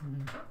head.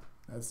 Mm-hmm.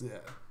 That's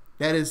it.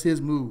 That is his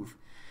move.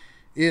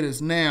 It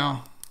is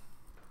now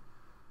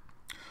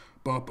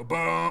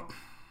the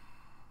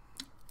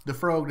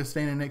frog that's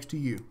standing next to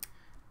you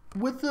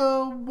with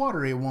the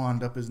watery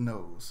wand up his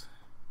nose.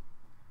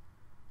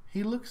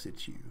 He looks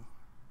at you.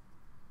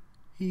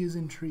 He is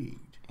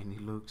intrigued. And he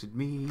looks at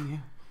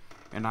me,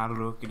 and I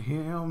look at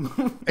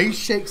him. He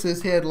shakes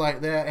his head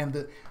like that,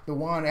 and the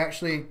wand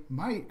actually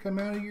might come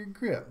out of your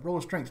grip. Roll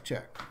a strength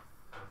check.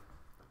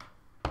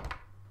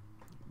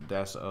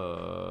 That's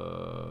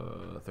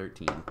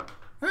 13. All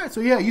right,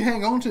 so yeah, you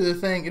hang on to the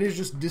thing. It is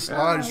just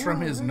dislodged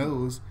from his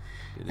nose.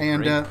 Did it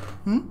And break?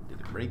 Did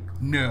it break?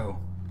 No,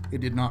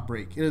 it did not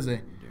break. It is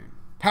a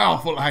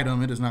powerful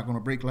item. It is not going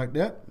to break like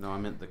that. No, I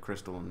meant the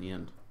crystal in the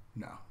end.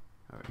 No.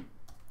 All right.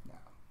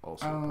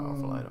 Also a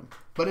powerful item.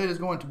 But it is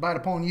going to bite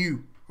upon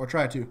you, or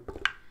try to.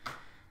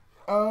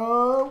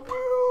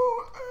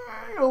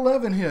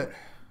 11 hit.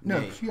 No,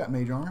 Mage. she got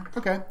mage armor.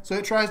 Okay, so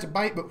it tries to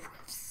bite, but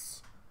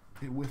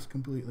it whiffs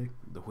completely.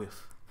 The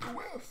whiff. All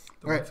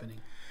right.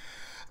 Whiffing.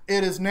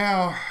 It is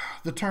now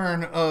the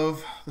turn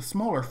of the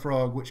smaller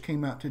frog, which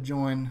came out to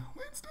join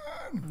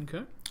Winston. Okay.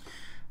 All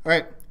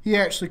right, he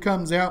actually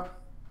comes out,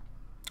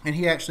 and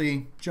he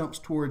actually jumps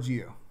towards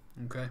you.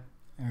 Okay.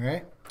 All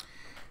right.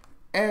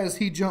 As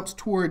he jumps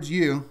towards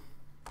you,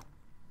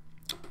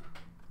 let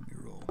me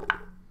roll.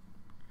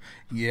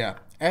 Yeah,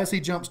 as he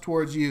jumps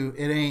towards you,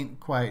 it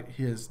ain't quite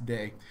his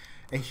day.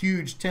 A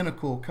huge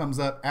tentacle comes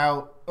up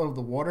out of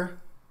the water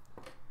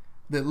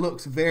that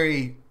looks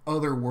very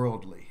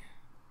otherworldly.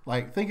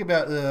 Like think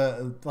about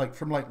like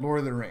from like Lord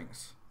of the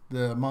Rings,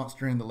 the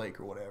monster in the lake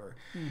or whatever.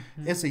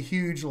 Mm-hmm. It's a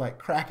huge like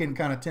kraken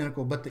kind of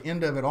tentacle, but the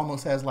end of it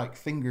almost has like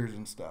fingers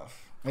and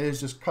stuff. It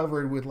is just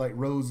covered with like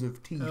rows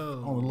of teeth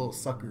on the little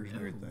suckers and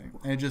everything.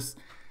 And it just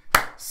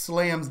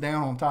slams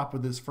down on top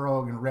of this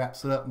frog and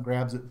wraps it up and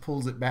grabs it,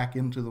 pulls it back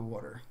into the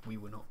water. We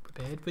were not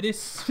prepared for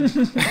this.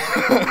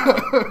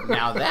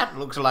 Now that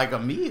looks like a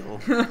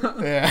meal.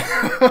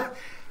 Yeah.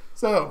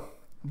 So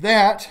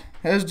that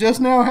has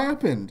just now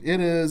happened. It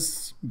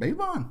is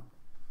Bavon.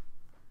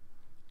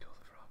 Kill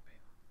the frog,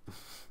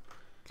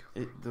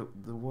 Bavon.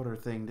 The water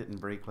thing didn't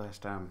break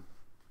last time.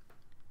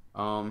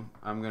 I'm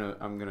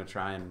gonna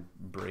try and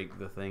break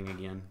the thing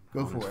again. Go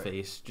on for his it.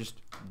 face, just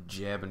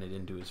jabbing it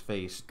into his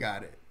face.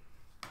 Got it.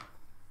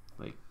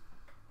 Like,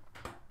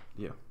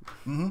 yeah.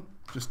 Mm-hmm.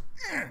 Just.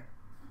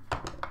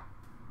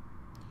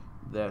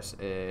 That's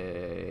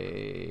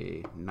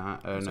a It's no,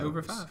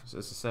 over 5. It's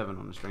a 7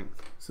 on the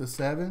strength. So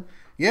 7.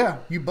 Yeah,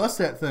 you bust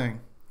that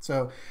thing.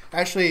 So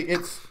actually,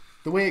 it's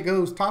the way it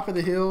goes: top of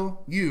the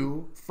hill,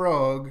 you,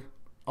 frog,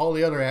 all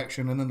the other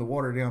action, and then the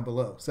water down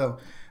below. So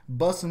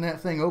busting that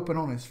thing open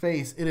on his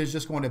face, it is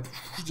just going to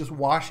just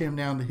wash him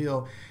down the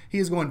hill. He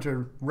is going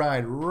to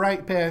ride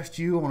right past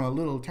you on a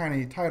little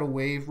tiny tidal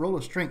wave. Roll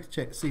a strength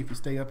check to see if you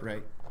stay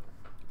upright.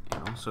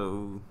 And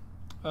also...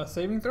 A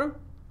saving throw?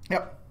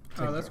 Yep.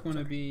 Oh, that's going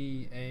to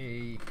be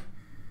a...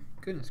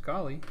 Goodness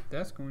golly.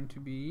 That's going to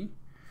be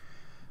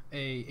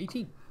a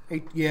 18.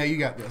 Yeah, you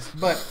got this.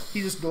 But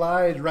he just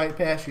glides right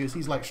past you as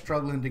he's like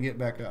struggling to get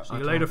back up. See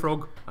you later,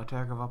 frog.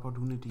 Attack of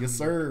opportunity. Yes,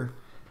 sir.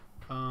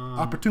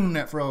 Opportune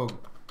that frog.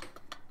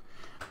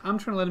 I'm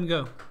trying to let him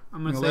go.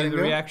 I'm going to Let save him the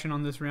go? reaction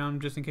on this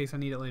round just in case I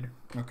need it later.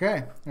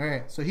 Okay. All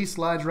right. So he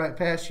slides right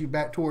past you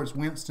back towards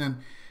Winston.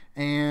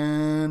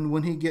 And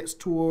when he gets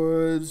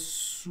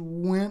towards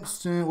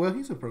Winston, well,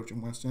 he's approaching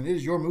Winston. It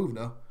is your move,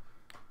 though.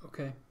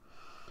 Okay.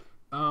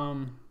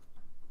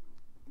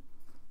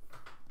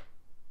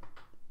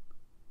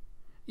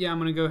 Yeah, I'm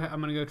gonna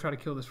go try to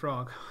kill this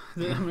frog.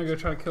 I'm gonna go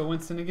try to kill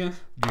Winston again.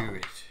 Do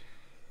it.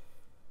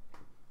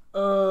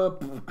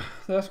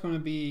 That's gonna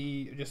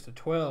be just a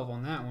 12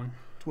 on that one.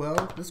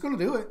 12. That's going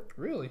to do it.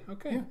 Really?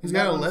 Okay. Yeah, he's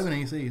got 11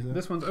 AC. So.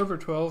 This one's over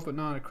 12, but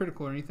not a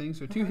critical or anything.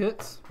 So 2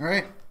 hits. All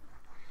right.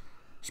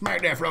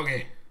 Smack that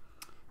froggy.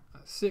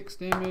 6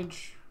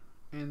 damage,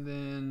 and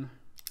then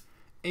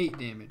 8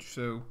 damage.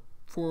 So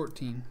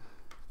 14.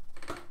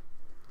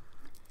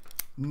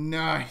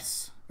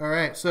 Nice. All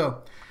right.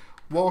 So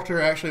Walter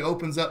actually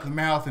opens up the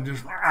mouth and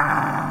just,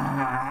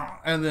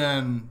 and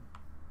then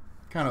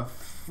kind of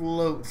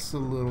floats a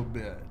little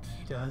bit.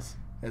 He does.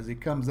 As he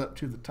comes up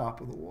to the top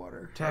of the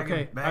water.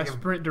 Okay, I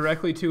sprint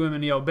directly to him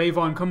and yell,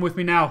 Bavon, come with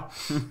me now.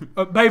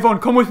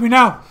 Bavon, come with me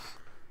now.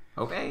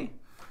 Okay.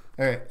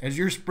 All right, as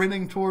you're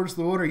sprinting towards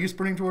the water, are you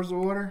sprinting towards the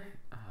water?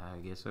 I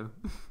guess so.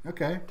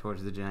 Okay.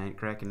 Towards the giant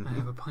kraken. I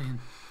have a plan.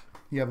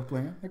 You have a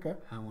plan? Okay.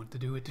 I want to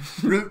do it.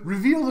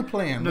 Reveal the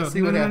plan. Let's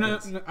see what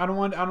happens. No. I don't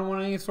want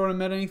any sort of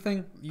meta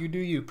anything. You do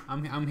you.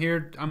 I'm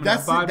here. I'm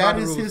gonna abide by that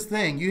the is rules. his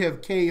thing. You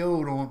have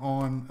KO'd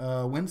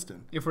on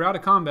Winston. If we're out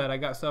of combat, I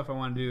got stuff I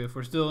want to do. If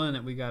we're still in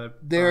it, we gotta.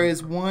 There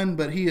is one,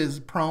 but he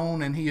is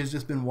prone and he has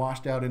just been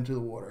washed out into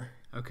the water.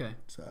 Okay.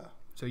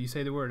 So you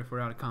say the word if we're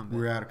out of combat.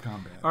 We're out of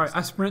combat. All right,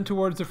 I sprint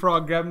towards the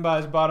frog, grab him by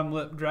his bottom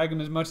lip, drag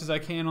him as much as I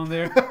can on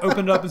there,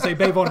 open it up and say,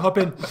 Bavon, hop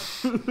in.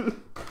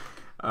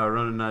 I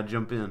run and I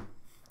jump in.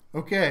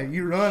 Okay,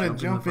 you run and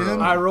jump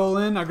in. I roll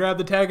in, I grab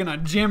the tag, and I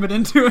jam it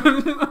into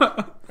him.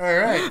 All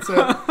right,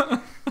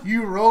 so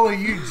you roll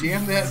and you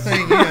jam that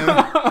thing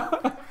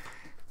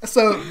in.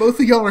 So both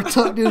of y'all are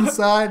tucked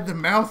inside the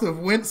mouth of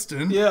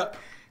Winston. Yeah.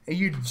 And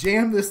you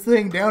jam this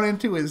thing down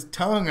into his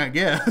tongue, I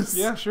guess.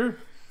 Yeah, sure.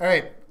 All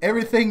right,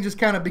 everything just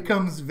kind of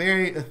becomes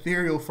very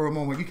ethereal for a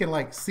moment. You can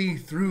like see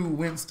through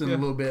Winston a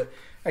little bit.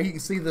 You can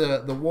see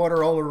the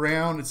water all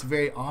around. It's a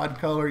very odd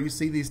color. You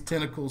see these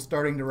tentacles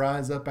starting to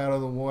rise up out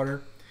of the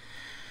water.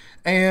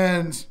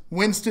 And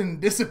Winston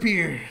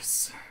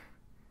disappears.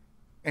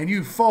 And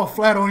you fall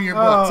flat on your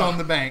butts on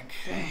the bank.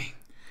 Dang.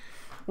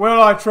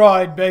 Well, I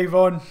tried,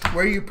 Bavon.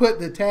 Where you put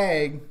the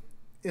tag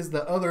is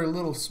the other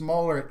little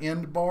smaller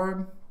end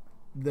barb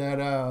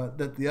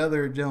that the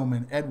other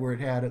gentleman,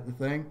 Edward, had at the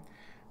thing,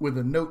 with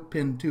a note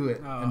pinned to it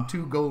and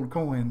 2 gold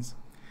coins.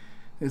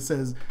 It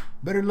says,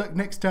 "Better luck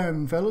next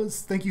time,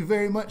 fellas. Thank you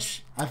very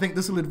much. I think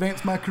this will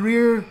advance my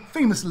career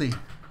famously.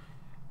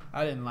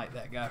 I didn't like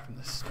that guy from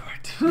the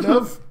start.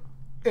 Love,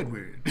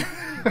 Edward."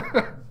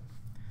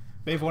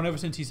 Bavon, ever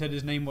since he said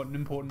his name wasn't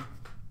important.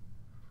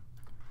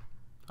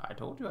 I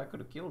told you I could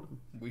have killed him.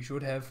 We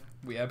should have.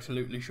 We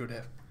absolutely should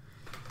have.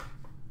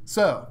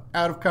 So,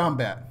 out of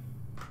combat.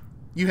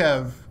 You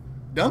have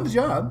done the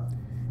job.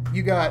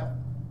 You got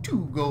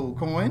 2 gold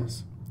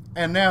coins.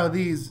 And now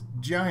these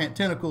giant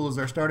tentacles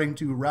are starting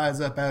to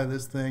rise up out of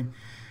this thing,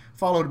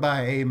 followed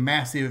by a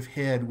massive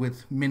head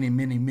with many,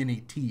 many, many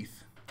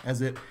teeth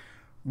as it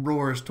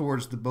roars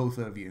towards the both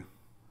of you.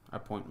 I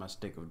point my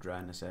stick of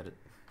dryness at it.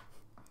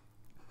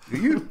 Do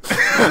you?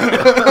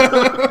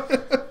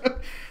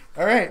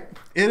 All right.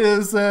 It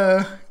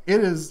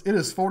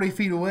is 40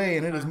 feet away,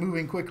 and it is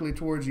moving quickly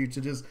towards you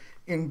to just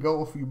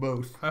engulf you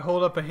both. I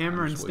hold up a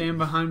hammer and stand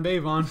behind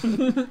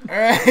Bavon. All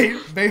right,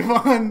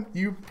 Bavon,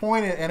 you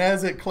point it, and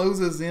as it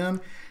closes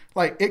in,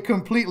 like it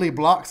completely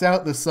blocks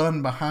out the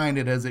sun behind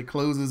it as it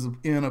closes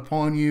in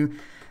upon you,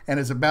 and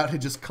is about to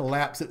just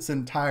collapse its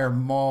entire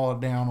maw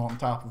down on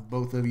top of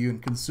both of you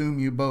and consume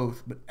you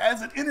both. But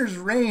as it enters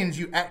range,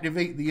 you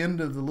activate the end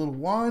of the little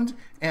wand,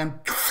 and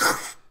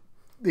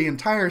the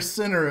entire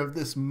center of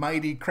this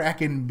mighty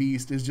kraken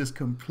beast is just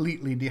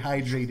completely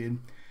dehydrated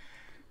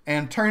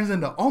and turns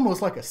into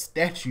almost like a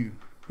statue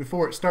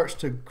before it starts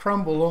to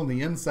crumble on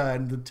the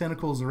inside, and the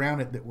tentacles around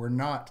it that were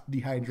not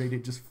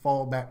dehydrated just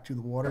fall back to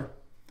the water.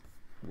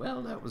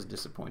 Well, that was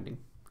disappointing.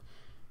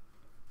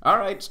 All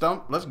right,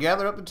 Stump, let's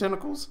gather up the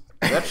tentacles.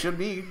 That should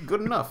be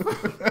good enough.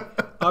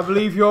 I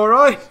believe you're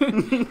right.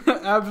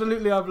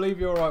 Absolutely, I believe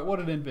you're right. What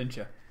an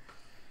adventure.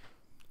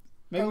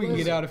 Maybe we can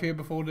get out of here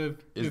before the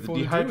Is the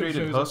druid dehydrated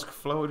shows up. husk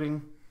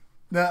floating?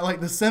 Now,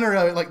 like the center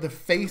of it, like the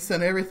face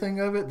and everything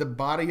of it, the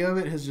body of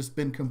it has just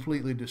been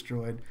completely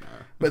destroyed.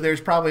 But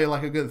there's probably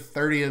like a good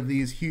 30 of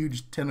these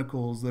huge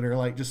tentacles that are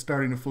like just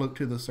starting to float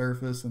to the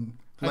surface and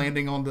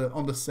landing on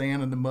the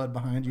sand and the mud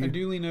behind you. I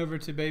do lean over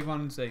to Bavon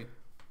and say,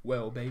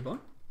 "Well, Bavon,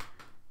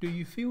 do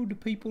you feel the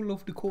people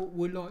of the court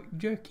would like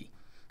jerky?"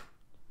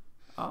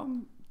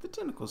 The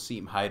tentacles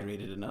seem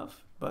hydrated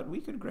enough, but we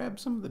could grab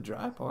some of the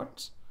dry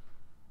parts.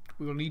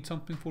 We'll need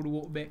something for the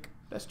walk back.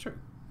 That's true.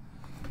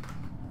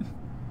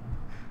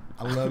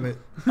 I love it.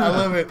 I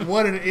love it.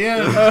 What an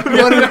end.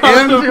 What an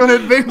end to an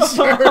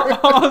adventure.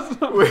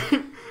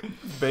 Awesome.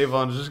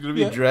 Bavon's just going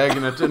to be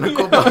dragging a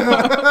tentacle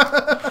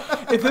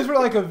down. If this were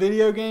like a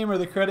video game or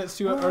the credits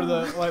to it,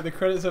 or the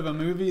credits of a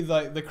movie,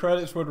 like the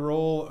credits would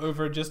roll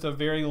over just a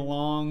very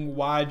long,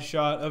 wide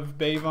shot of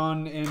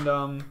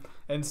Bavon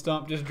and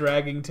Stump just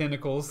dragging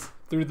tentacles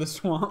through the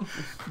swamp.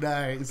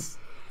 Nice.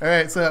 All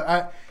right, so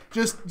I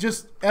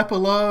just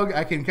epilogue.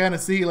 I can kind of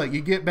see like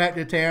you get back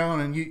to town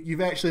and you've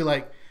actually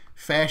like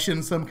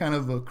fashioned some kind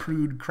of a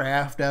crude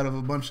craft out of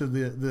a bunch of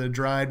the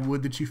dried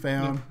wood that you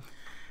found.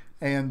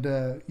 And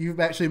you've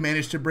actually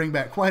managed to bring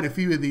back quite a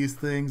few of these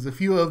things. A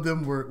few of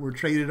them were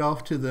traded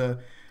off to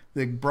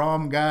the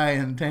Brom guy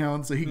in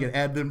town so he could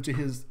add them to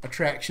his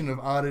attraction of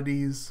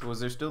oddities. Was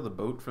there still the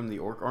boat from the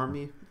orc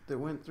army that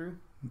went through?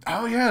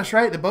 Oh, yeah, that's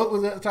right. The boat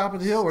was at the top of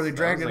the hill where they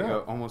dragged it like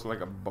up. Almost like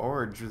a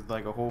barge with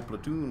like a whole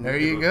platoon. There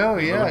you go.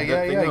 Yeah.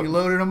 You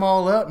loaded them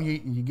all up and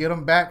you get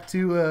them back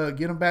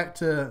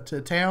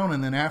to town,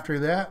 and then after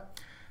that,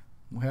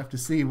 we'll have to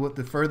see what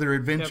the further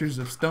adventures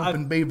of Stump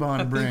and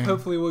Bavon bring. I think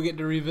hopefully we'll get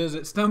to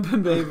revisit Stump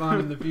and Bavon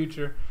in the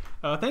future.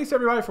 Thanks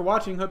everybody for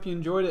watching. Hope you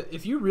enjoyed it.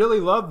 If you really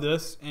love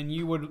this and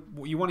you want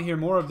to hear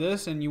more of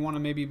this and you want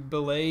to maybe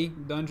belay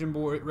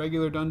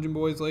regular Dungeon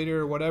Boys later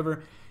or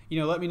whatever,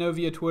 let me know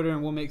via Twitter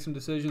and we'll make some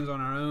decisions on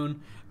our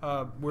own.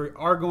 We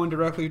are going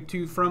directly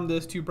from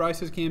this to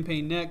Bryce's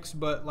campaign next,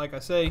 but like I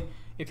say,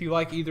 if you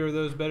like either of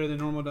those better than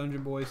normal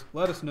Dungeon Boys,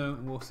 let us know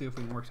and we'll see if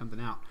we can work something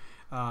out.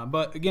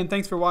 But again,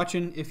 thanks for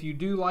watching. If you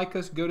do like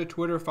us, go to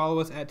Twitter, follow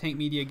us at Tank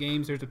Media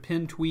Games. There's a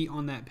pinned tweet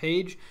on that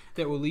page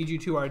that will lead you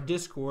to our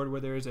Discord, where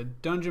there is a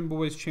Dungeon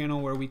Boys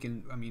channel where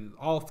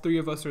all three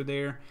of us are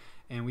there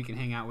and we can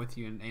hang out with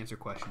you and answer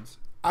questions.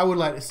 I would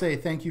like to say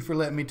thank you for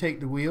letting me take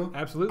the wheel.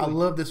 Absolutely. I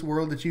love this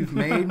world that you've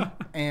made,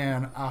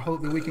 and I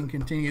hope that we can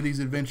continue these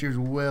adventures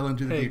well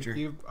into the future.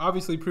 You've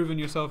obviously proven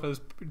yourself as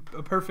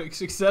a perfect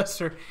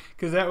successor,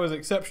 because that was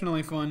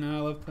exceptionally fun, and I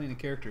love playing the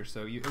character.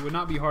 So it would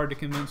not be hard to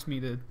convince me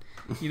to,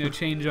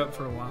 change up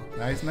for a while.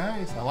 Nice.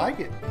 I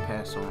like it.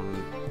 Pass on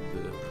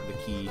the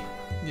key.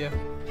 Yeah.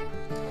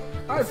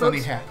 All right, funny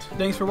folks. hat.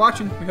 Thanks for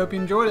watching. We hope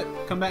you enjoyed it.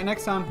 Come back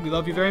next time. We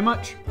love you very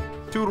much.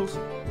 Toodles.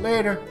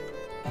 Later.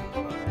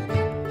 Bye.